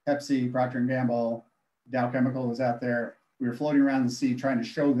 Pepsi, Procter & Gamble, Dow Chemical was out there. We were floating around the sea trying to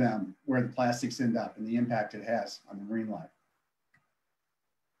show them where the plastics end up and the impact it has on the marine life.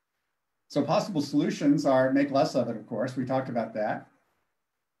 So possible solutions are make less of it, of course. We talked about that.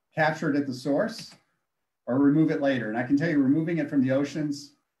 Capture it at the source or remove it later. And I can tell you, removing it from the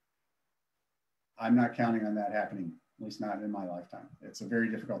oceans, I'm not counting on that happening, at least not in my lifetime. It's a very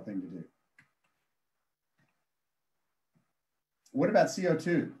difficult thing to do. What about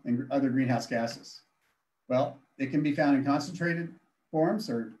CO2 and other greenhouse gases? Well, it can be found in concentrated forms,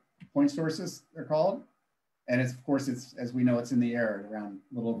 or point sources, they're called. And it's, of course, as we know, it's in the air at around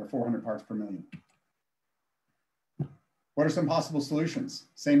a little over 400 parts per million. What are some possible solutions?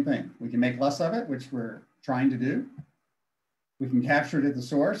 Same thing. We can make less of it, which we're trying to do. We can capture it at the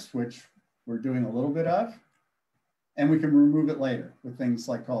source, which we're doing a little bit of. And we can remove it later with things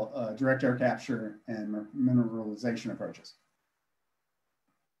like direct air capture and mineralization approaches.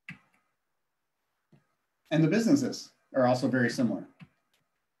 And the businesses are also very similar.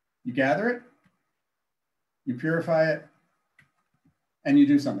 You gather it, you purify it, and you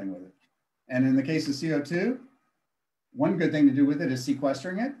do something with it. And in the case of CO2, one good thing to do with it is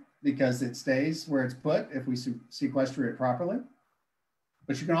sequestering it, because it stays where it's put if we sequester it properly.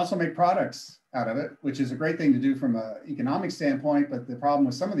 But you can also make products out of it, which is a great thing to do from an economic standpoint. But the problem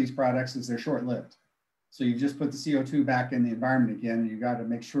with some of these products is they're short-lived. So you just put the CO2 back in the environment again, and you got to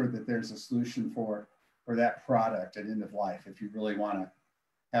make sure that there's a solution for that product at end of life if you really want to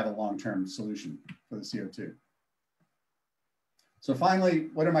have a long-term solution for the CO2. So finally,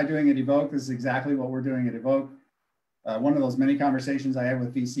 what am I doing at Evok? This is exactly what we're doing at Evok. One of those many conversations I had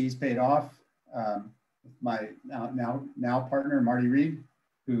with VCs paid off. My now partner, Marty Reed,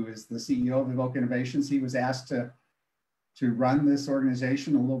 who is the CEO of Evok Innovations. He was asked to run this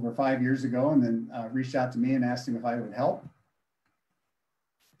organization a little over 5 years ago, and then reached out to me and asked him if I would help.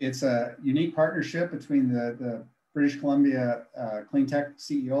 It's a unique partnership between the British Columbia Clean Tech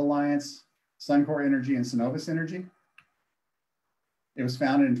CEO Alliance, Suncor Energy, and Cenovus Energy. It was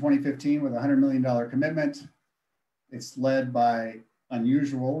founded in 2015 with a $100 million commitment. It's led by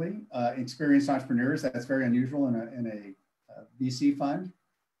unusually experienced entrepreneurs. That's very unusual in a VC fund.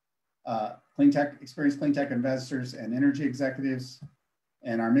 Experienced clean tech investors and energy executives.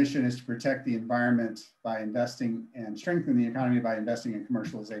 And our mission is to protect the environment by investing and strengthen the economy by investing in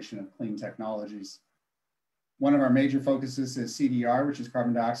commercialization of clean technologies. One of our major focuses is CDR, which is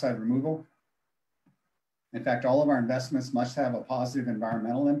carbon dioxide removal. In fact, all of our investments must have a positive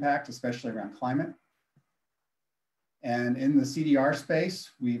environmental impact, especially around climate. And in the CDR space,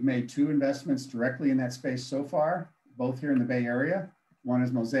 we've made 2 investments directly in that space so far, both here in the Bay Area. One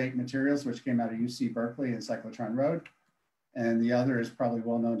is Mosaic Materials, which came out of UC Berkeley and Cyclotron Road. And the other is probably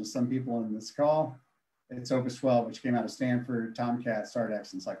well known to some people in this call. It's Opus 12, which came out of Stanford, TomKat,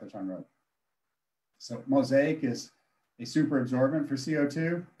 Stardex, and Cyclotron Road. So Mosaic is a super absorbent for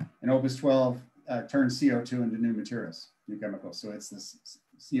CO2, and Opus 12 turns CO2 into new materials, new chemicals. So it's this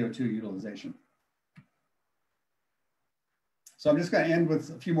CO2 utilization. So I'm just going to end with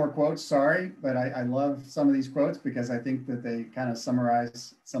a few more quotes. Sorry, but I love some of these quotes because I think that they kind of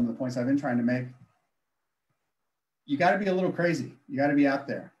summarize some of the points I've been trying to make. You got to be a little crazy. You got to be out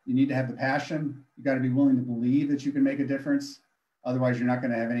there. You need to have the passion. You got to be willing to believe that you can make a difference. Otherwise, you're not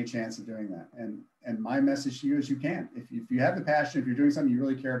going to have any chance of doing that. And my message to you is you can. If you have the passion, if you're doing something you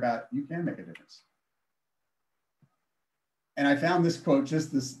really care about, you can make a difference. And I found this quote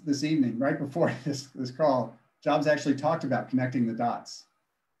just this evening, right before this call. Jobs actually talked about connecting the dots.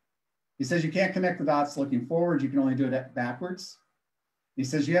 He says you can't connect the dots looking forward. You can only do it backwards. He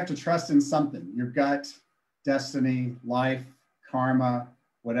says you have to trust in something, your gut, destiny, life, karma,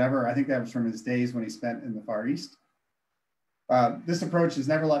 whatever. I think that was from his days when he spent in the Far East. This approach has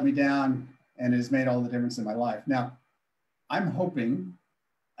never let me down and has made all the difference in my life. Now, I'm hoping,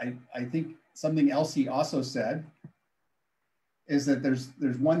 I think something else he also said is that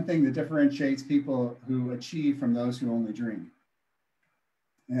there's one thing that differentiates people who achieve from those who only dream.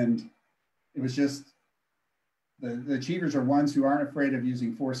 And it was just, the achievers are ones who aren't afraid of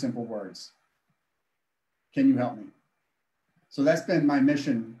using 4 simple words. Can you help me? So that's been my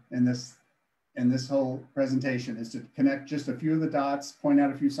mission in this whole presentation, is to connect just a few of the dots, point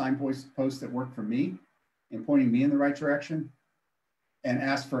out a few signposts that work for me in pointing me in the right direction, and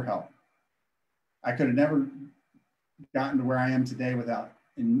ask for help. I could have never gotten to where I am today without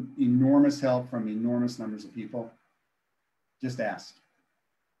enormous help from enormous numbers of people. Just ask.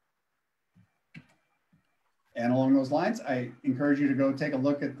 And along those lines, I encourage you to go take a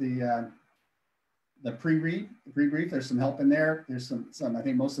look at the pre-brief. There's some help in there. There's some. I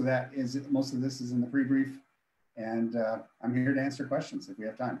think most of this is in the pre-brief, and I'm here to answer questions if we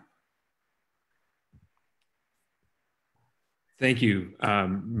have time. Thank you,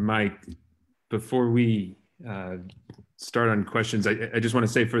 Mike. Before we start on questions, I just want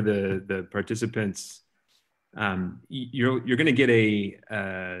to say for the participants, you're going to get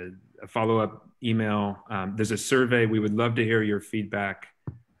a follow-up email. There's a survey. We would love to hear your feedback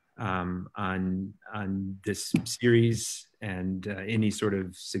on this series and any sort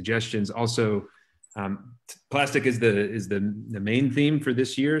of suggestions. Also, plastic is the main theme for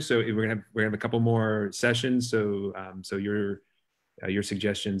this year, so we're gonna have a couple more sessions. So so your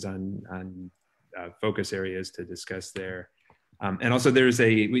suggestions on focus areas to discuss there. And also there's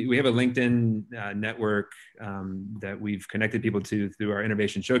we have a LinkedIn network that we've connected people to through our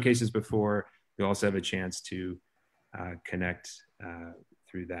innovation showcases before. You'll also have a chance to connect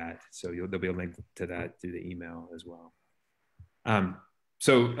through that. So there'll be a link to that through the email as well.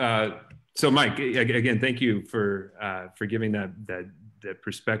 So Mike, again, thank you for giving that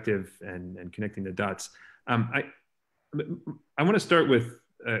perspective and connecting the dots. I want to start with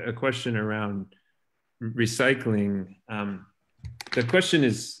a question around recycling. The question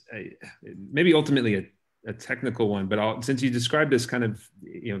is maybe ultimately a technical one, but since you described this kind of,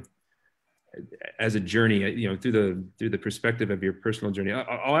 as a journey, through the perspective of your personal journey,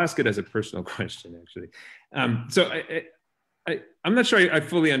 I'll ask it as a personal question, actually. So I'm not sure I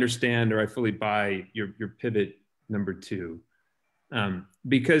fully understand or I fully buy your pivot number 2,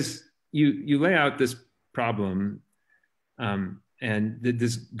 because you lay out this problem and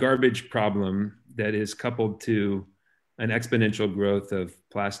this garbage problem that is coupled to an exponential growth of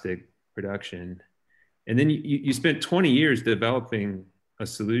plastic production. And then you spent 20 years developing a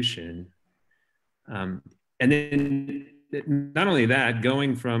solution. And then not only that,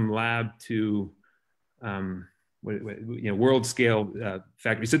 going from lab to world scale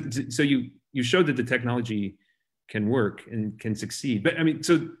factory. So you showed that the technology can work and can succeed. But I mean,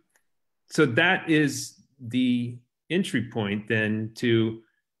 so that is the entry point then to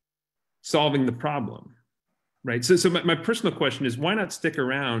solving the problem, right? So my personal question is, why not stick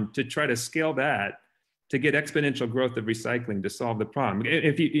around to try to scale that to get exponential growth of recycling to solve the problem?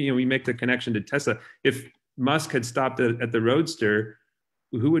 If we make the connection to Tesla, if Musk had stopped at the Roadster,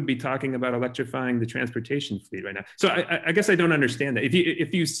 who would be talking about electrifying the transportation fleet right now? So I guess I don't understand that.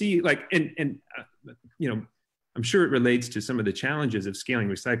 If you see like, I'm sure it relates to some of the challenges of scaling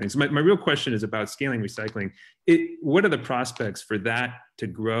recycling. So my real question is about scaling recycling. What are the prospects for that to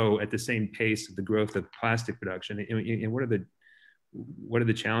grow at the same pace of the growth of plastic production? And what are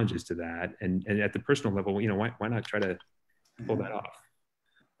the challenges to that? And at the personal level, why not try to pull that off?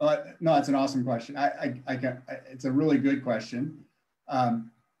 No, it's an awesome question. It's a really good question.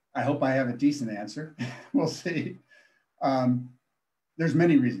 I hope I have a decent answer. We'll see. There's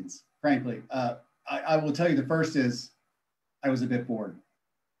many reasons, frankly. I will tell you the first is I was a bit bored.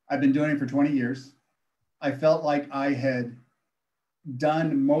 I've been doing it for 20 years. I felt like I had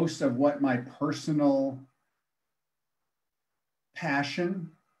done most of what my personal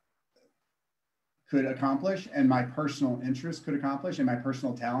passion could accomplish and my personal interest could accomplish and my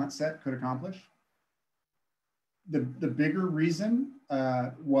personal talent set could accomplish. The bigger reason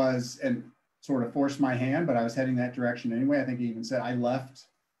was, and sort of forced my hand, but I was heading that direction anyway. I think he even said I left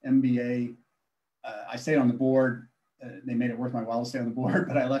MBA. I stayed on the board. They made it worth my while to stay on the board,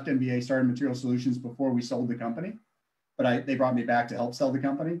 but I left MBA, started Material Solutions before we sold the company. But they brought me back to help sell the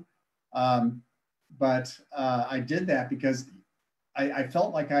company. But I did that because I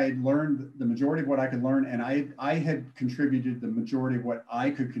felt like I had learned the majority of what I could learn, and I had contributed the majority of what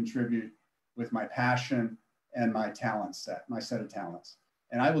I could contribute with my passion and my talent set, my set of talents.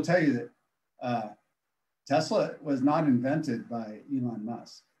 And I will tell you that Tesla was not invented by Elon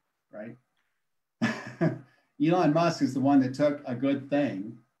Musk, right? Elon Musk is the one that took a good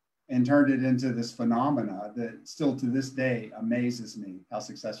thing and turned it into this phenomena that still to this day amazes me how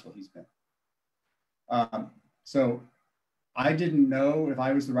successful he's been. So I didn't know if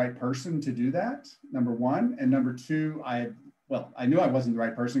I was the right person to do that, number one. And number two, I knew I wasn't the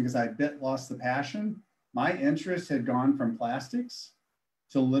right person because I lost the passion. My interest had gone from plastics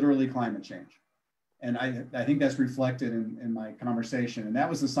to literally climate change. And I think that's reflected in my conversation. And that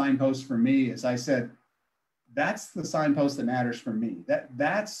was the signpost for me, as I said, that's the signpost that matters for me.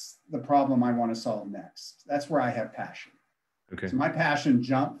 That's the problem I want to solve next. That's where I have passion. Okay. So my passion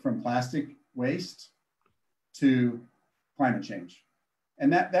jumped from plastic waste to climate change.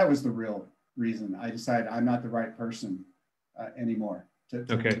 And that was the real reason I decided I'm not the right person anymore to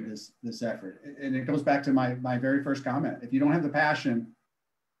lead this effort. And it goes back to my very first comment. If you don't have the passion,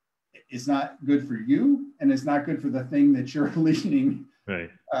 it's not good for you, and it's not good for the thing that you're leading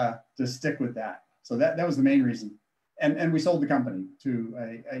to stick with that. So that was the main reason. And we sold the company to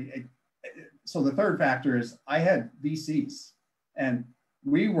so the third factor is I had VCs, and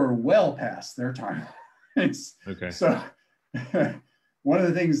we were well past their time. So one of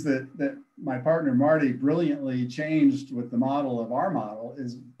the things that my partner Marty brilliantly changed with the model of our model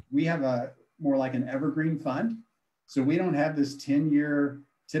is we have a more like an evergreen fund. So we don't have this 10-year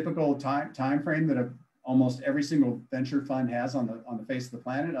typical time frame that almost every single venture fund has on the face of the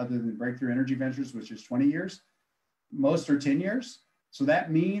planet, other than Breakthrough Energy Ventures, which is 20 years. Most are 10 years. So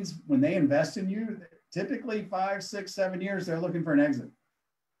that means when they invest in you, typically 5, 6, 7 years, they're looking for an exit.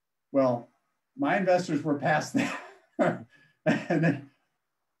 Well, my investors were past that. And then,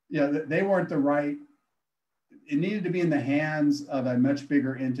 they weren't the right, it needed to be in the hands of a much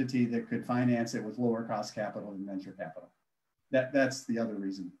bigger entity that could finance it with lower cost capital than venture capital. That's the other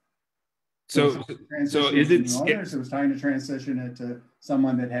reason. So is it owners, it was time to transition it to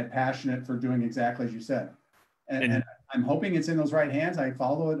someone that had passionate for doing exactly as you said. And I'm hoping it's in those right hands. I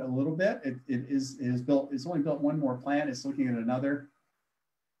follow it a little bit. It's only built one more plant. It's looking at another.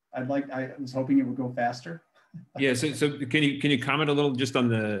 I was hoping it would go faster. Yeah. So can you comment a little just on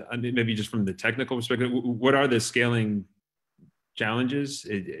maybe just from the technical perspective, what are the scaling challenges?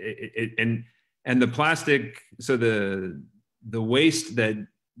 And the plastic, so the waste that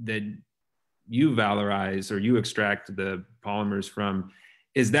you valorize or you extract the polymers from,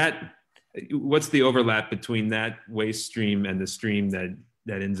 what's the overlap between that waste stream and the stream that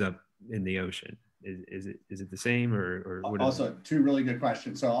ends up in the ocean? Is it the same or what? Also, two really good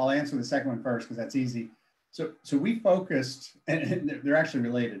questions. So I'll answer the second one first because that's easy. So we focused, and they're actually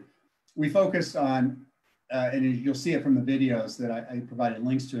related. We focused on, and you'll see it from the videos that I provided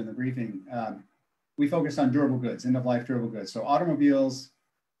links to in the briefing. we focused on durable goods, end of life durable goods. So automobiles,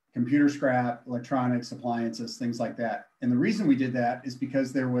 computer scrap, electronics, appliances, things like that. And the reason we did that is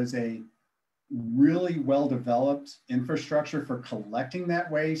because there was a really well-developed infrastructure for collecting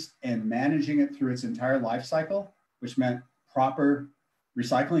that waste and managing it through its entire life cycle, which meant proper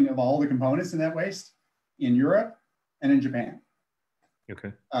recycling of all the components in that waste in Europe and in Japan.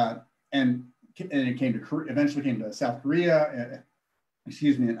 Okay. And it came to eventually came to South Korea,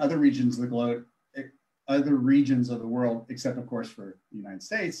 and other regions of the globe, other regions of the world, except of course for the United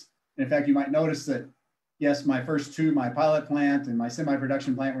States. And in fact, you might notice that, yes, my first two, my pilot plant and my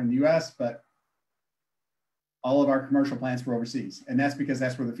semi-production plant were in the US, but all of our commercial plants were overseas. And that's because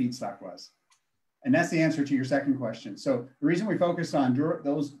that's where the feedstock was. And that's the answer to your second question. So the reason we focused on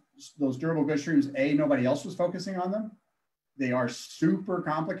those durable goods streams, A, nobody else was focusing on them. They are super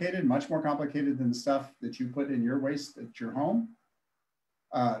complicated, much more complicated than the stuff that you put in your waste at your home.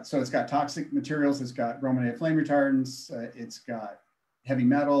 So it's got toxic materials, it's got brominated flame retardants, it's got heavy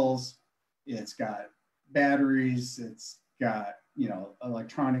metals, it's got batteries, it's got, you know,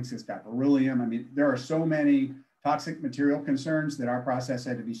 electronics, it's got beryllium. I mean, there are so many toxic material concerns that our process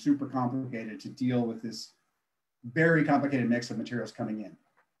had to be super complicated to deal with this very complicated mix of materials coming in.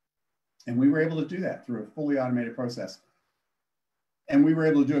 And we were able to do that through a fully automated process. And we were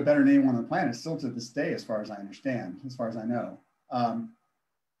able to do it better than anyone on the planet, still to this day, as far as I understand, as far as I know.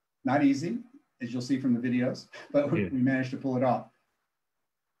 Not easy, as you'll see from the videos, but we managed to pull it off.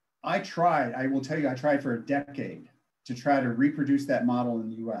 I will tell you, I tried for a decade to try to reproduce that model in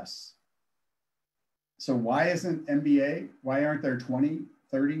the US. So why isn't MBA, why aren't there 20,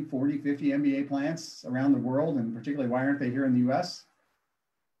 30, 40, 50 MBA plants around the world? And particularly, why aren't they here in the US?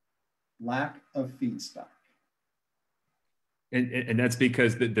 Lack of feedstock. And that's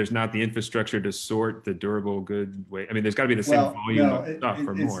because there's not the infrastructure to sort the durable good waste. I mean, there's got to be the same volume of stuff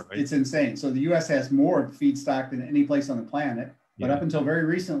or more, right? It's insane. So the US has more feedstock than any place on the planet. But up until very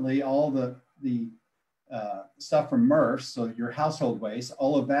recently, all the stuff from MRFs, so your household waste,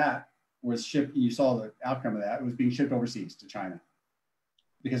 all of that was shipped. You saw the outcome of that. It was being shipped overseas to China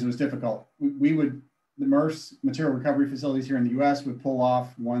because it was difficult. The MRFs, material recovery facilities here in the US, would pull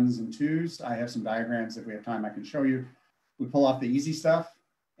off ones and twos. I have some diagrams. If we have time, I can show you. We pull off the easy stuff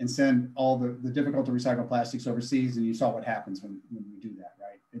and send all the difficult to recycle plastics overseas. And you saw what happens when we do that,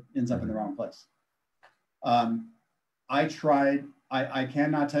 right? It ends up in the wrong place. I tried, I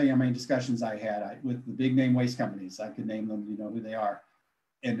cannot tell you how many discussions I had with the big name waste companies. I could name them, you know who they are.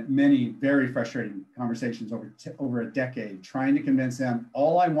 And many very frustrating conversations over a decade, trying to convince them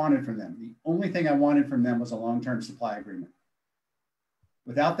all I wanted from them. The only thing I wanted from them was a long-term supply agreement.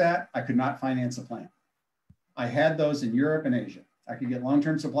 Without that, I could not finance a plant. I had those in Europe and Asia. I could get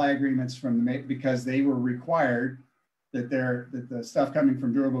long-term supply agreements from them because they were required that the stuff coming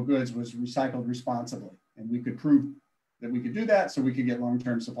from durable goods was recycled responsibly. And we could prove that we could do that, so we could get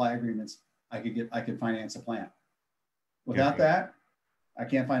long-term supply agreements. I could finance a plant. Without that, I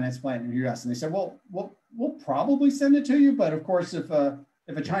can't finance a plant in the US. And they said, well, we'll probably send it to you. But of course, if a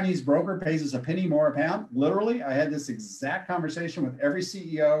Chinese broker pays us a penny more a pound, literally, I had this exact conversation with every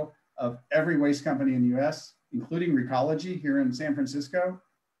CEO of every waste company in the US, including Recology here in San Francisco.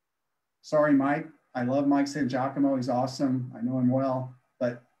 Sorry, Mike. I love Mike San Giacomo. He's awesome. I know him well.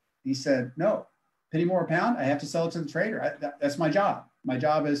 But he said, no, penny more a pound, I have to sell it to the trader. That's my job. My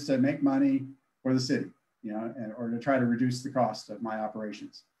job is to make money for the city, you know, or to try to reduce the cost of my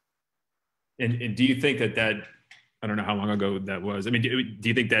operations. And do you think that, I don't know how long ago that was. I mean, do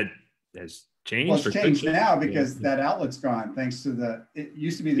you think that has changed? Well, it's changed now because that outlet's gone thanks to it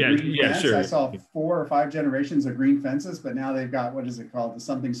used to be the green fence. Sure. I saw 4 or 5 generations of green fences, but now they've got, what is it called? The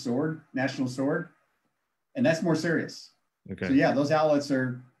something sword, national sword. And that's more serious. Okay. So yeah, those outlets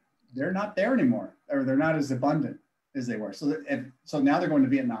they're not there anymore, or they're not as abundant as they were. So now they're going to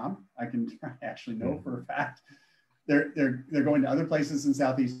Vietnam. I actually know for a fact. They're going to other places in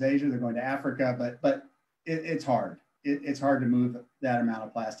Southeast Asia. They're going to Africa, but it's hard. It's hard to move that amount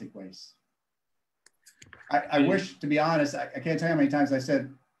of plastic waste. I wish, to be honest, I can't tell you how many times I said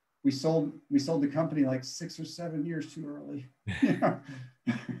we sold the company like 6 or 7 years too early. You know?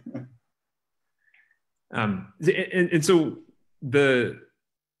 And so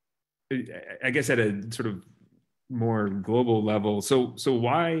I guess at a sort of more global level, so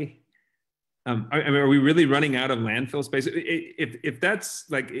why? I mean, are we really running out of landfill space? If that's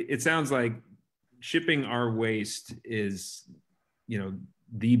like, it sounds like shipping our waste is, you know,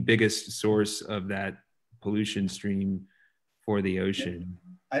 the biggest source of that pollution stream for the ocean.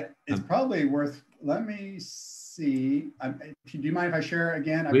 It's probably worth. Let me see. Do you mind if I share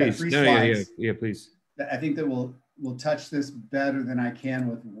again? I've got 3 slides. Yeah, please. I think that will touch this better than I can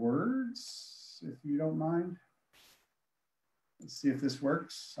with words. if you don't mind. Let's see if this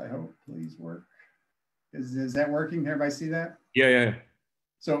works. I hope, please work. Is that working? Everybody see that? Yeah.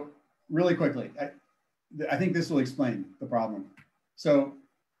 So really quickly, I think this will explain the problem. So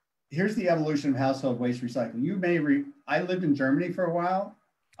here's the evolution of household waste recycling. I lived in Germany for a while.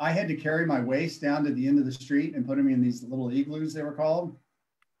 I had to carry my waste down to the end of the street and put them in these little igloos, they were called,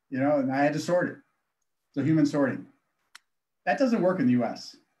 and I had to sort it. So human sorting. That doesn't work in the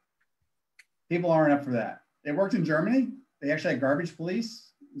US. People aren't up for that. It worked in Germany. They actually had garbage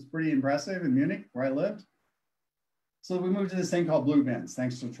police. It was pretty impressive in Munich, where I lived. So we moved to this thing called blue bins,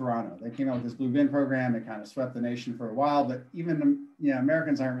 thanks to Toronto. They came out with this blue bin program. It kind of swept the nation for a while, but even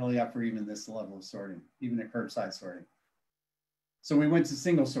Americans aren't really up for even this level of sorting, even at curbside sorting. So we went to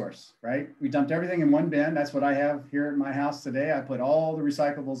single source, right? We dumped everything in one bin. That's what I have here at my house today. I put all the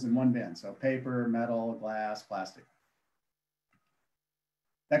recyclables in one bin. So paper, metal, glass, plastic.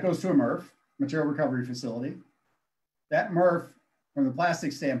 That goes to a MRF, material recovery facility. That MRF, from the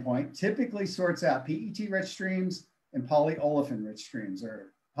plastic standpoint, typically sorts out PET-rich streams and polyolefin-rich streams,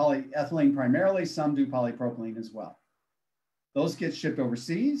 or polyethylene primarily. Some do polypropylene as well. Those get shipped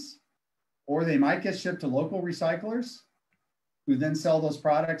overseas, or they might get shipped to local recyclers who then sell those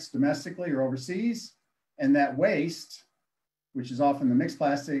products domestically or overseas. And that waste, which is often the mixed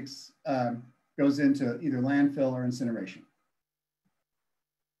plastics, goes into either landfill or incineration.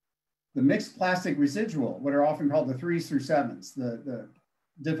 The mixed plastic residual, what are often called the 3s through 7s, the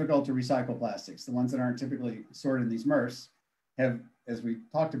difficult to recycle plastics, the ones that aren't typically sorted in these MRFs, have, as we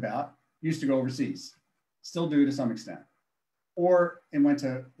talked about, used to go overseas, still do to some extent, or it went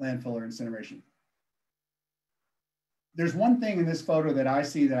to landfill or incineration. There's one thing in this photo that I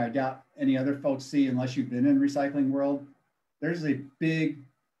see that I doubt any other folks see unless you've been in the recycling world. There's a big,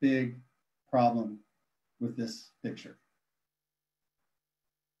 big problem with this picture.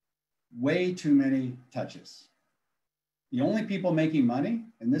 Way too many touches. The only people making money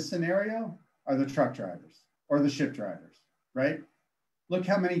in this scenario are the truck drivers or the ship drivers, right? Look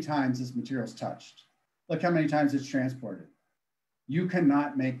how many times this material's touched. Look how many times it's transported. You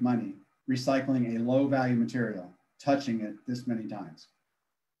cannot make money recycling a low value material, touching it this many times.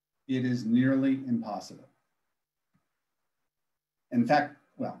 It is nearly impossible. In fact,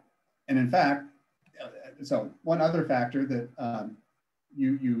 so one other factor that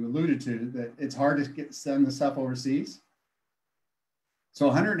you alluded to, that it's hard to send the stuff overseas. So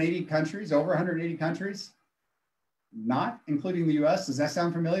 180 countries, over 180 countries, not including the US. Does that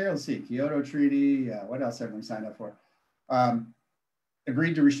sound familiar? Let's see, Kyoto Treaty, what else have we signed up for?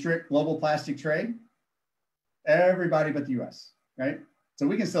 Agreed to restrict global plastic trade. Everybody but the US, right? So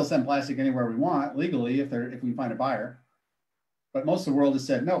we can still send plastic anywhere we want legally if we find a buyer. But most of the world has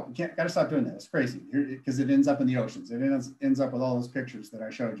said, no, we can't, gotta stop doing that. It's crazy, because it ends up in the oceans. It ends up with all those pictures that I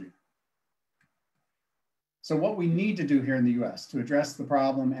showed you. So what we need to do here in the US to address the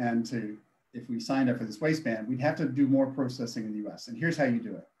problem, and to, if we signed up for this waste ban, we'd have to do more processing in the US. And here's how you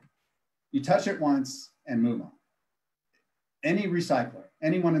do it. You touch it once and move on. Any recycler,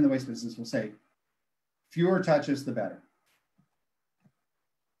 anyone in the waste business will say, fewer touches, the better.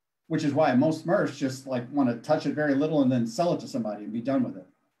 Which is why most MRFs just want to touch it very little and then sell it to somebody and be done with it,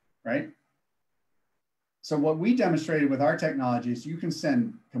 right? So what we demonstrated with our technology is you can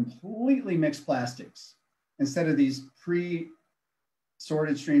send completely mixed plastics instead of these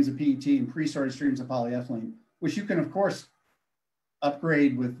pre-sorted streams of PET and pre-sorted streams of polyethylene, which you can, of course,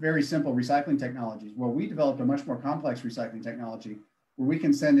 upgrade with very simple recycling technologies. Well, we developed a much more complex recycling technology where we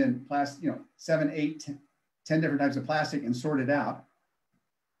can send in 7, 8, 10 different types of plastic and sort it out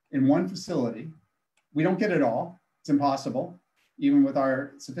in one facility. We don't get it all. It's impossible, even with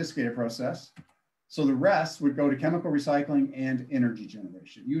our sophisticated process. So the rest would go to chemical recycling and energy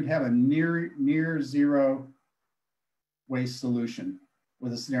generation. You'd have a near zero waste solution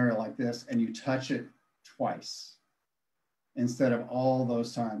with a scenario like this, and you touch it twice instead of all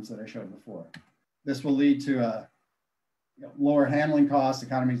those times that I showed before. This will lead to lower handling costs,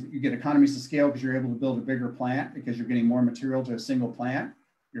 economies. You get economies of scale because you're able to build a bigger plant because you're getting more material to a single plant.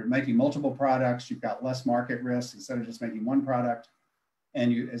 You're making multiple products. You've got less market risk instead of just making one product.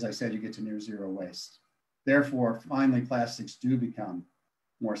 And you, as I said, you get to near zero waste. Therefore, finally, plastics do become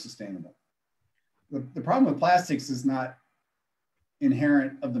more sustainable. The problem with plastics is not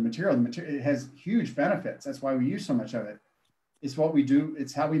inherent of the material. The material, it has huge benefits. That's why we use so much of it. It's what we do.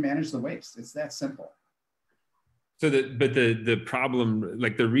 It's how we manage the waste. It's that simple. So the problem,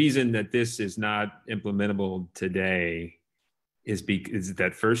 like the reason that this is not implementable today is because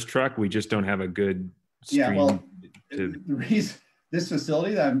that first truck, we just don't have a good stream. Yeah, well, the reason, this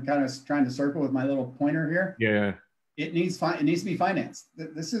facility that I'm kind of trying to circle with my little pointer here, yeah, it needs to be financed.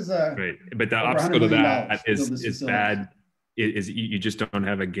 This is a right, but the over obstacle to $100 million that to build this is facility. bad. Is you just don't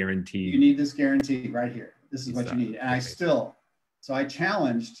have a guarantee. You need this guarantee right here. This is what you need. And so I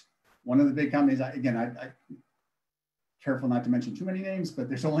challenged one of the big companies. I careful not to mention too many names, but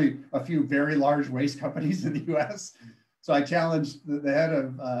there's only a few very large waste companies in the US. So I challenged the head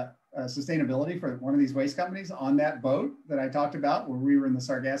of sustainability for one of these waste companies on that boat that I talked about where we were in the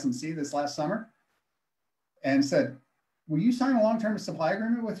Sargassum Sea this last summer, and said, will you sign a long-term supply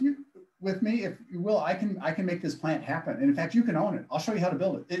agreement with me? If you will, I can make this plant happen. And in fact, you can own it. I'll show you how to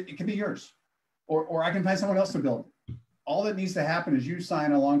build it. It can be yours. Or I can find someone else to build it. All that needs to happen is you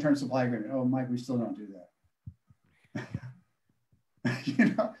sign a long-term supply agreement. Oh, Mike, we still don't do that.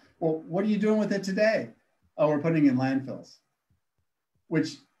 Well, what are you doing with it today? Oh, we're putting it in landfills,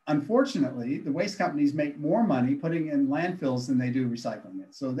 which unfortunately, the waste companies make more money putting it in landfills than they do recycling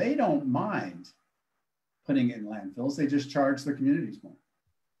it. So they don't mind putting it in landfills. They just charge the communities more.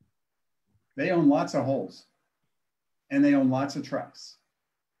 They own lots of holes and they own lots of trucks.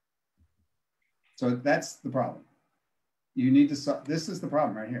 So that's the problem. You need to, this is the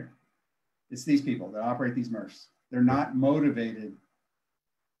problem right here. It's these people that operate these MRFs. They're not motivated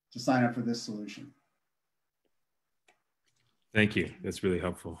to sign up for this solution. Thank you. That's really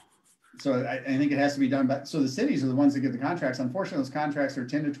helpful. So I think it has to be done. But so the cities are the ones that get the contracts. Unfortunately, those contracts are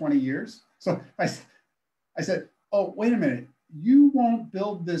 10 to 20 years. So I said, oh, wait a minute. You won't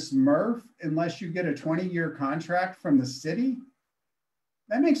build this MRF unless you get a 20-year contract from the city?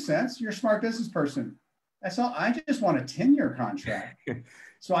 That makes sense. You're a smart business person. That's all. I just want a 10-year contract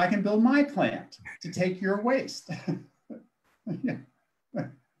so I can build my plant to take your waste. Yeah.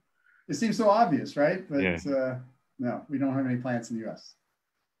 It seems so obvious, right? But yeah. No, we don't have any plants in the US.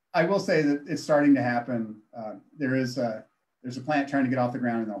 I will say that it's starting to happen. There's a plant trying to get off the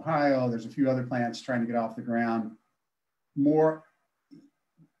ground in Ohio. There's a few other plants trying to get off the ground. More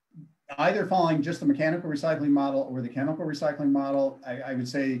either following just the mechanical recycling model or the chemical recycling model. I would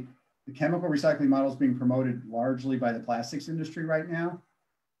say the chemical recycling model is being promoted largely by the plastics industry right now.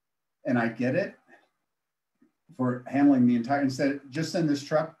 And I get it for handling the entire, instead just send this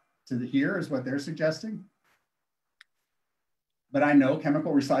truck to here is what they're suggesting. But I know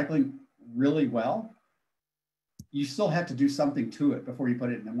chemical recycling really well. You still have to do something to it before you put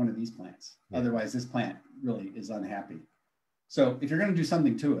it in one of these plants. Yeah. Otherwise, this plant really is unhappy. So if you're going to do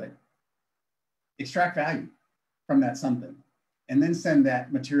something to it, extract value from that something, and then send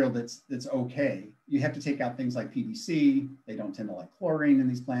that material that's okay. You have to take out things like PVC. They don't tend to like chlorine in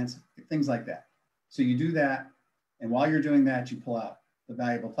these plants, things like that. So you do that, and while you're doing that, you pull out the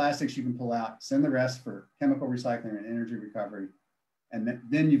valuable plastics you can pull out, send the rest for chemical recycling and energy recovery, and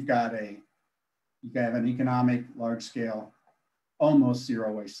then you have an economic, large scale, almost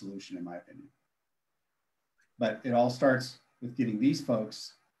zero waste solution, in my opinion. But it all starts with getting these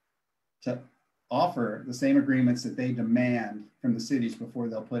folks to offer the same agreements that they demand from the cities before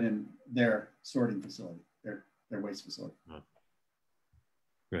they'll put in their sorting facility, their waste facility.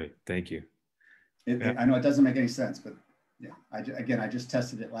 Great, thank you. I know it doesn't make any sense, but yeah, I just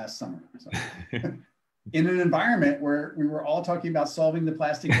tested it last summer. So. In an environment where we were all talking about solving the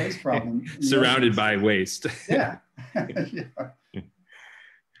plastic waste problem. Surrounded by waste. Yeah. Yeah.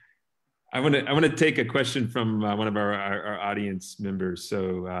 I want to take a question from one of our audience members.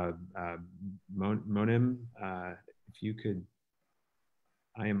 So Monim, if you could,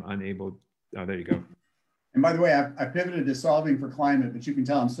 I am unable. Oh, there you go. And by the way, I pivoted to solving for climate, but you can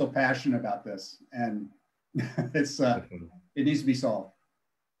tell I'm still passionate about this, and it needs to be solved.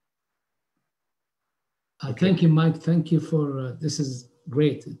 Thank you, Mike. Thank you for this is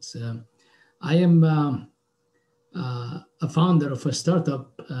great. It's I am a founder of a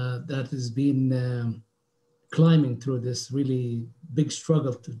startup that has been climbing through this really big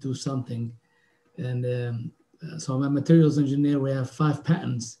struggle to do something. And so I'm a materials engineer. We have 5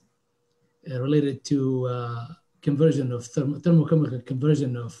 patents related to conversion of thermochemical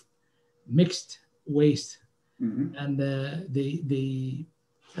conversion of mixed waste. Mm-hmm. And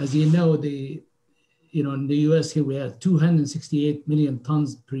as you know, in the US here, we have 268 million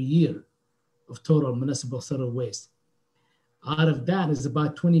tons per year of total municipal solid waste. Out of that is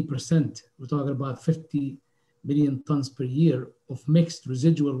about 20%. We're talking about 50 million tons per year of mixed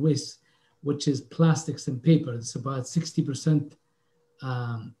residual waste, which is plastics and paper. It's about 60%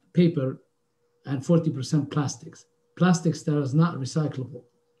 paper and 40% plastics. Plastics that is not recyclable,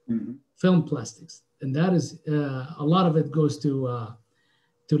 mm-hmm. Film plastics. And that is, a lot of it goes to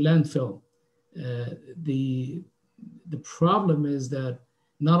landfill. The problem is that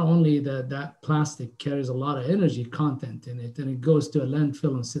not only that plastic carries a lot of energy content in it and it goes to a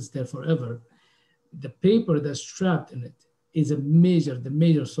landfill and sits there forever, the paper that's trapped in it is the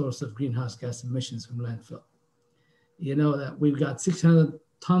major source of greenhouse gas emissions from landfill. You know that we've got 600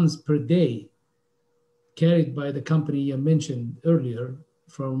 tons per day carried by the company you mentioned earlier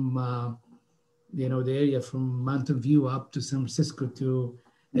from, the area from Mountain View up to San Francisco to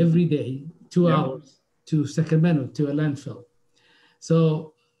every day, 2 hours to Sacramento to a landfill.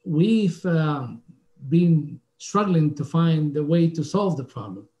 So we've been struggling to find a way to solve the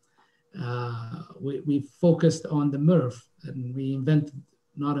problem. We focused on the MRF, and we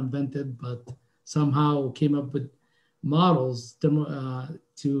but somehow came up with models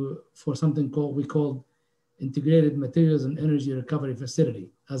for something we called integrated materials and energy recovery facility,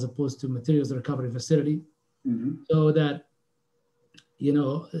 as opposed to materials recovery facility. So that,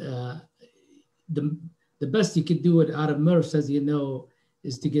 the best you could do it out of MRFs, as you know,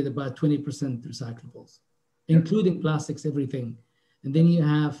 is to get about 20% recyclables, including plastics, everything. And then you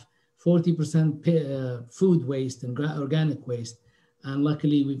have 40% food waste and organic waste. And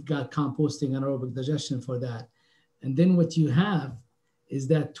luckily we've got composting and aerobic digestion for that. And then what you have is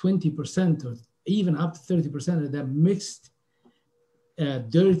that 20% or even up to 30% of that mixed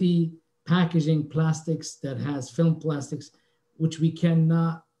dirty packaging plastics that has film plastics, which we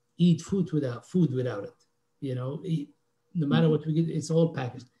cannot eat food without it. No matter what we get, it's all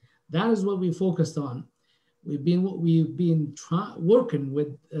packaged. That is what we focused on. We've been working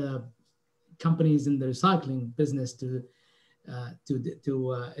with companies in the recycling business to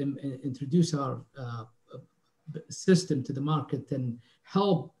introduce our system to the market and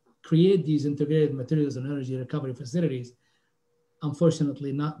help create these integrated materials and energy recovery facilities.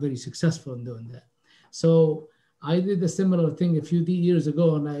 Unfortunately, not very successful in doing that. So I did a similar thing a few years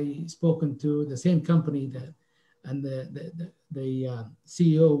ago, and I spoken to the same company and the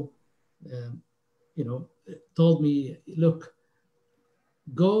CEO, told me, look,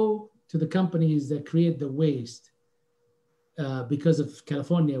 go to the companies that create the waste. Because of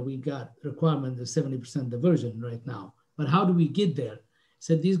California, we got requirement of 70% diversion right now. But how do we get there?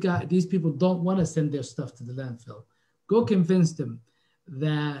 Said these people don't want to send their stuff to the landfill. Go convince them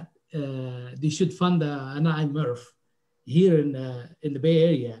that they should fund an IMRF here in the Bay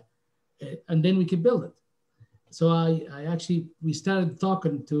Area, and then we can build it. So we started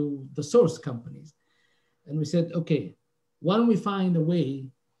talking to the source companies, and we said, okay, why don't we find a way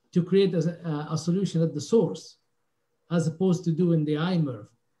to create a solution at the source, as opposed to doing the IMRF.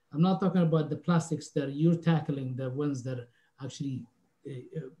 I'm not talking about the plastics that you're tackling, the ones that are actually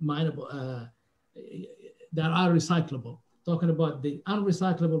mineable, that are recyclable. Talking about the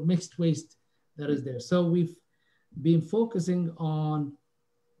unrecyclable mixed waste that is there. So we've been focusing on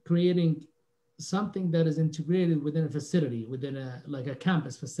creating something that is integrated within a facility, within like a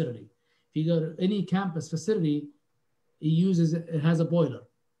campus facility. If you go to any campus facility, it has a boiler.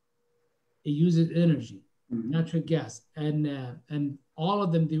 It uses energy, natural gas, and all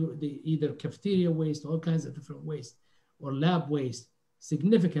of them do either cafeteria waste, all kinds of different waste, or lab waste,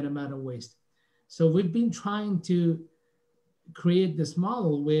 significant amount of waste. So we've been trying to create this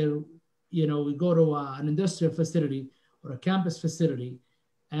model where, we go to an industrial facility or a campus facility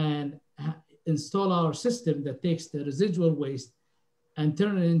and install our system that takes the residual waste and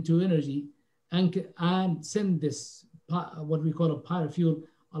turn it into energy and send this, what we call a pyrofuel,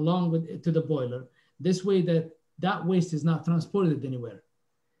 along with to the boiler. This way that waste is not transported anywhere.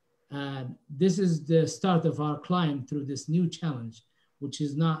 And this is the start of our climb through this new challenge, which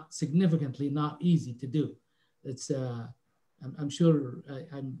is not easy to do. It's I'm sure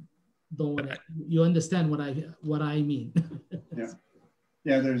you understand what I mean.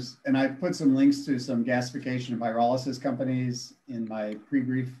 And I put some links to some gasification and pyrolysis companies in my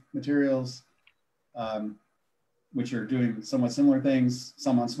pre-brief materials, which are doing somewhat similar things,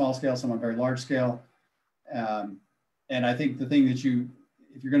 some on small scale, some on very large scale. And I think the thing that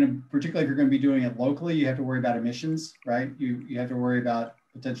particularly if you're going to be doing it locally, you have to worry about emissions, right? You have to worry about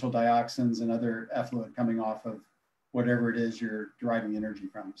potential dioxins and other effluent coming off of whatever it is you're deriving energy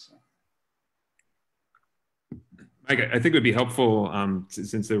from. So. Mike, I think it would be helpful,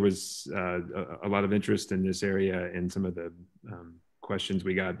 since there was a lot of interest in this area and some of the questions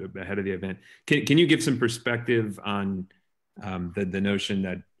we got ahead of the event. Can you give some perspective on the notion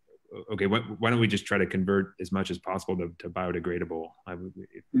that, okay, why don't we just try to convert as much as possible to biodegradable?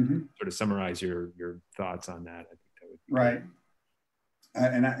 Sort of summarize your thoughts on that. I think that would be right.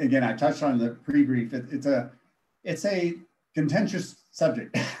 And again, I touched on the pre-brief. It's a contentious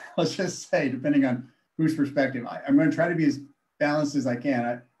subject. Let's just say, depending on whose perspective. I'm going to try to be as balanced as I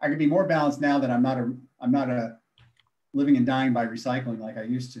can. I can be more balanced now that I'm not a living and dying by recycling like I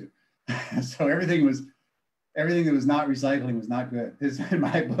used to. So everything was everything that was not recycling was not good. This is in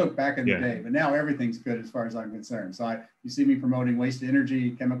my book back in the Yeah. day, but now everything's good as far as I'm concerned. So you see me promoting waste to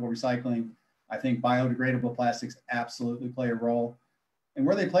energy, chemical recycling. I think biodegradable plastics absolutely play a role. And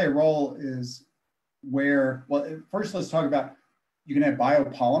where they play a role is where, well, first let's talk about, you can have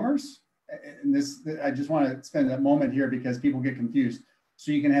biopolymers. And this, I just want to spend a moment here because people get confused.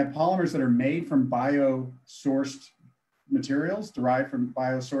 So you can have polymers that are made from bio-sourced materials, derived from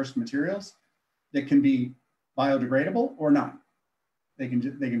bio-sourced materials that can be biodegradable or not. They can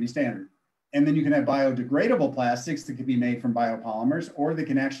be standard. And then you can have biodegradable plastics that can be made from biopolymers, or they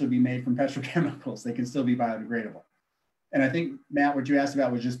can actually be made from petrochemicals. They can still be biodegradable. And I think, Matt, what you asked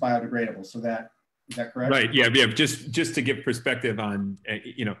about was just biodegradable. So that, is that correct? Right. Yeah. Yeah. Just to give perspective on,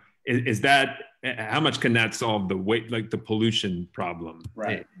 you know, is that, how much can that solve the weight, like the pollution problem?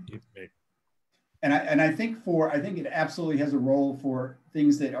 Right. And I think it absolutely has a role for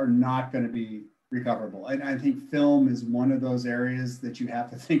things that are not going to be recoverable. And I think film is one of those areas that you have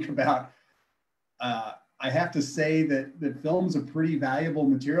to think about. I have to say that film's a pretty valuable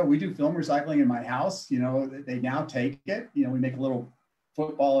material. We do film recycling in my house. You know, they now take it. You know, we make a little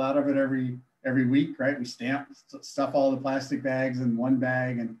football out of it every week, right? We stuff all the plastic bags in one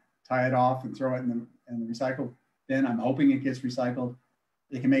bag and tie it off and throw it in the recycle bin. I'm hoping it gets recycled.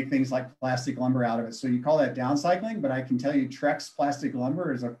 They can make things like plastic lumber out of it. So you call that downcycling, but I can tell you Trex plastic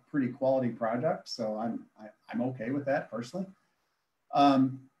lumber is a pretty quality product. So I'm okay with that personally.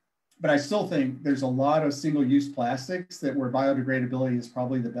 But I still think there's a lot of single-use plastics that where biodegradability is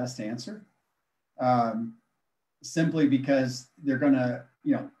probably the best answer. Simply because they're gonna,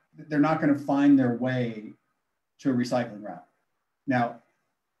 you know, they're not gonna find their way to a recycling route. Now,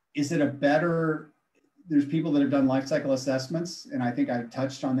 is it a better, there's people that have done life cycle assessments, and I think I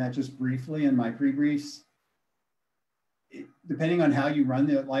touched on that just briefly in my pre-briefs. Depending on how you run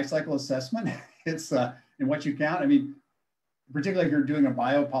the life cycle assessment, it's and what you count. I mean, particularly if you're doing a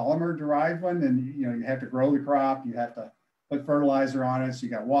biopolymer derived one, then you know you have to grow the crop, you have to put fertilizer on it, so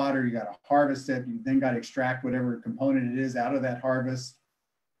you got water, you got to harvest it, you then got to extract whatever component it is out of that harvest,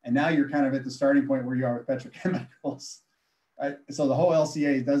 and now you're kind of at the starting point where you are with petrochemicals. Right? So the whole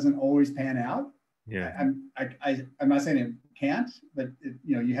LCA doesn't always pan out. Yeah, I'm not saying it can't, but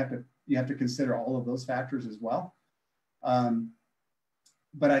you know you have to consider all of those factors as well.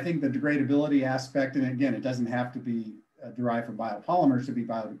 But I think the degradability aspect, and again, it doesn't have to be derived from biopolymers to be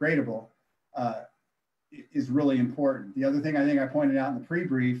biodegradable, is really important. The other thing I think I pointed out in the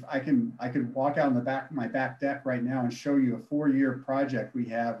pre-brief, I could walk out on my back deck right now and show you a 4-year project we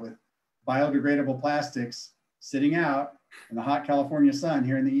have with biodegradable plastics sitting out in the hot California sun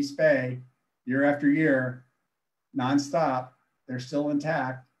here in the East Bay, year after year, nonstop. They're still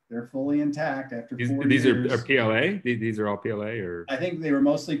intact. They're fully intact after 4 these years. are PLA? These are all PLA, or? I think they were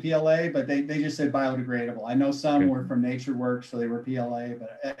mostly PLA, but they just said biodegradable. I know some were from NatureWorks, so they were PLA,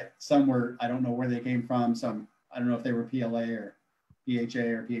 but some were, I don't know where they came from. Some, I don't know if they were PLA or PHA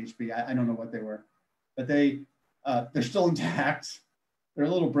or PHB. I don't know what they were, but they're still intact. They're a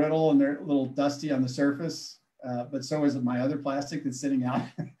little brittle and they're a little dusty on the surface, but so is my other plastic that's sitting out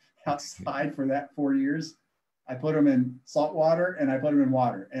outside for that 4 years. I put them in salt water and I put them in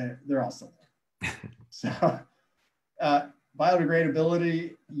water, and they're all still there. So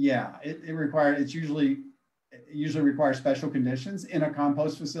biodegradability, yeah, it usually requires special conditions in a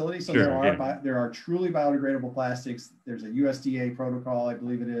compost facility. So sure, there are truly biodegradable plastics. There's a USDA protocol, I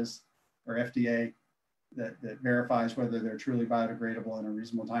believe it is, or FDA, that verifies whether they're truly biodegradable in a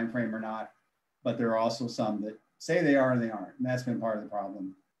reasonable time frame or not. But there are also some that say they are and they aren't, and that's been part of the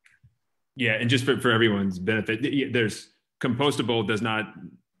problem. Yeah, and just for everyone's benefit, there's compostable does not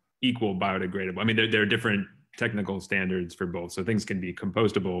equal biodegradable. I mean, there are different technical standards for both. So things can be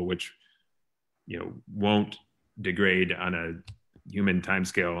compostable, which, you know, won't degrade on a human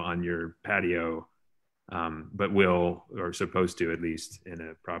timescale on your patio, but will, or supposed to at least, in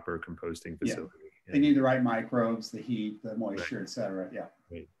a proper composting facility. Yeah. They need the right microbes, the heat, the moisture, right, et cetera. Yeah.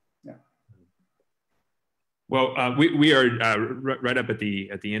 Right. Yeah. Well, we are right up at the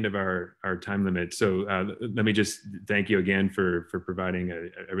end of our time limit. So let me just thank you again for providing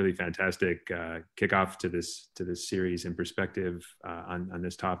a really fantastic kickoff to this series and perspective on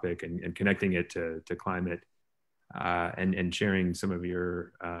this topic, and connecting it to climate, and sharing some of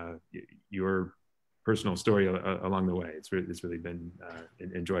your personal story along the way. It's really been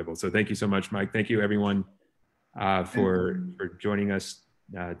enjoyable. So thank you so much, Mike. Thank you, everyone, for joining us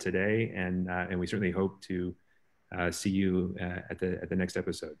today, and we certainly hope to see you at the next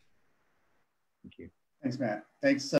episode. Thank you. Thanks, Matt. Thanks.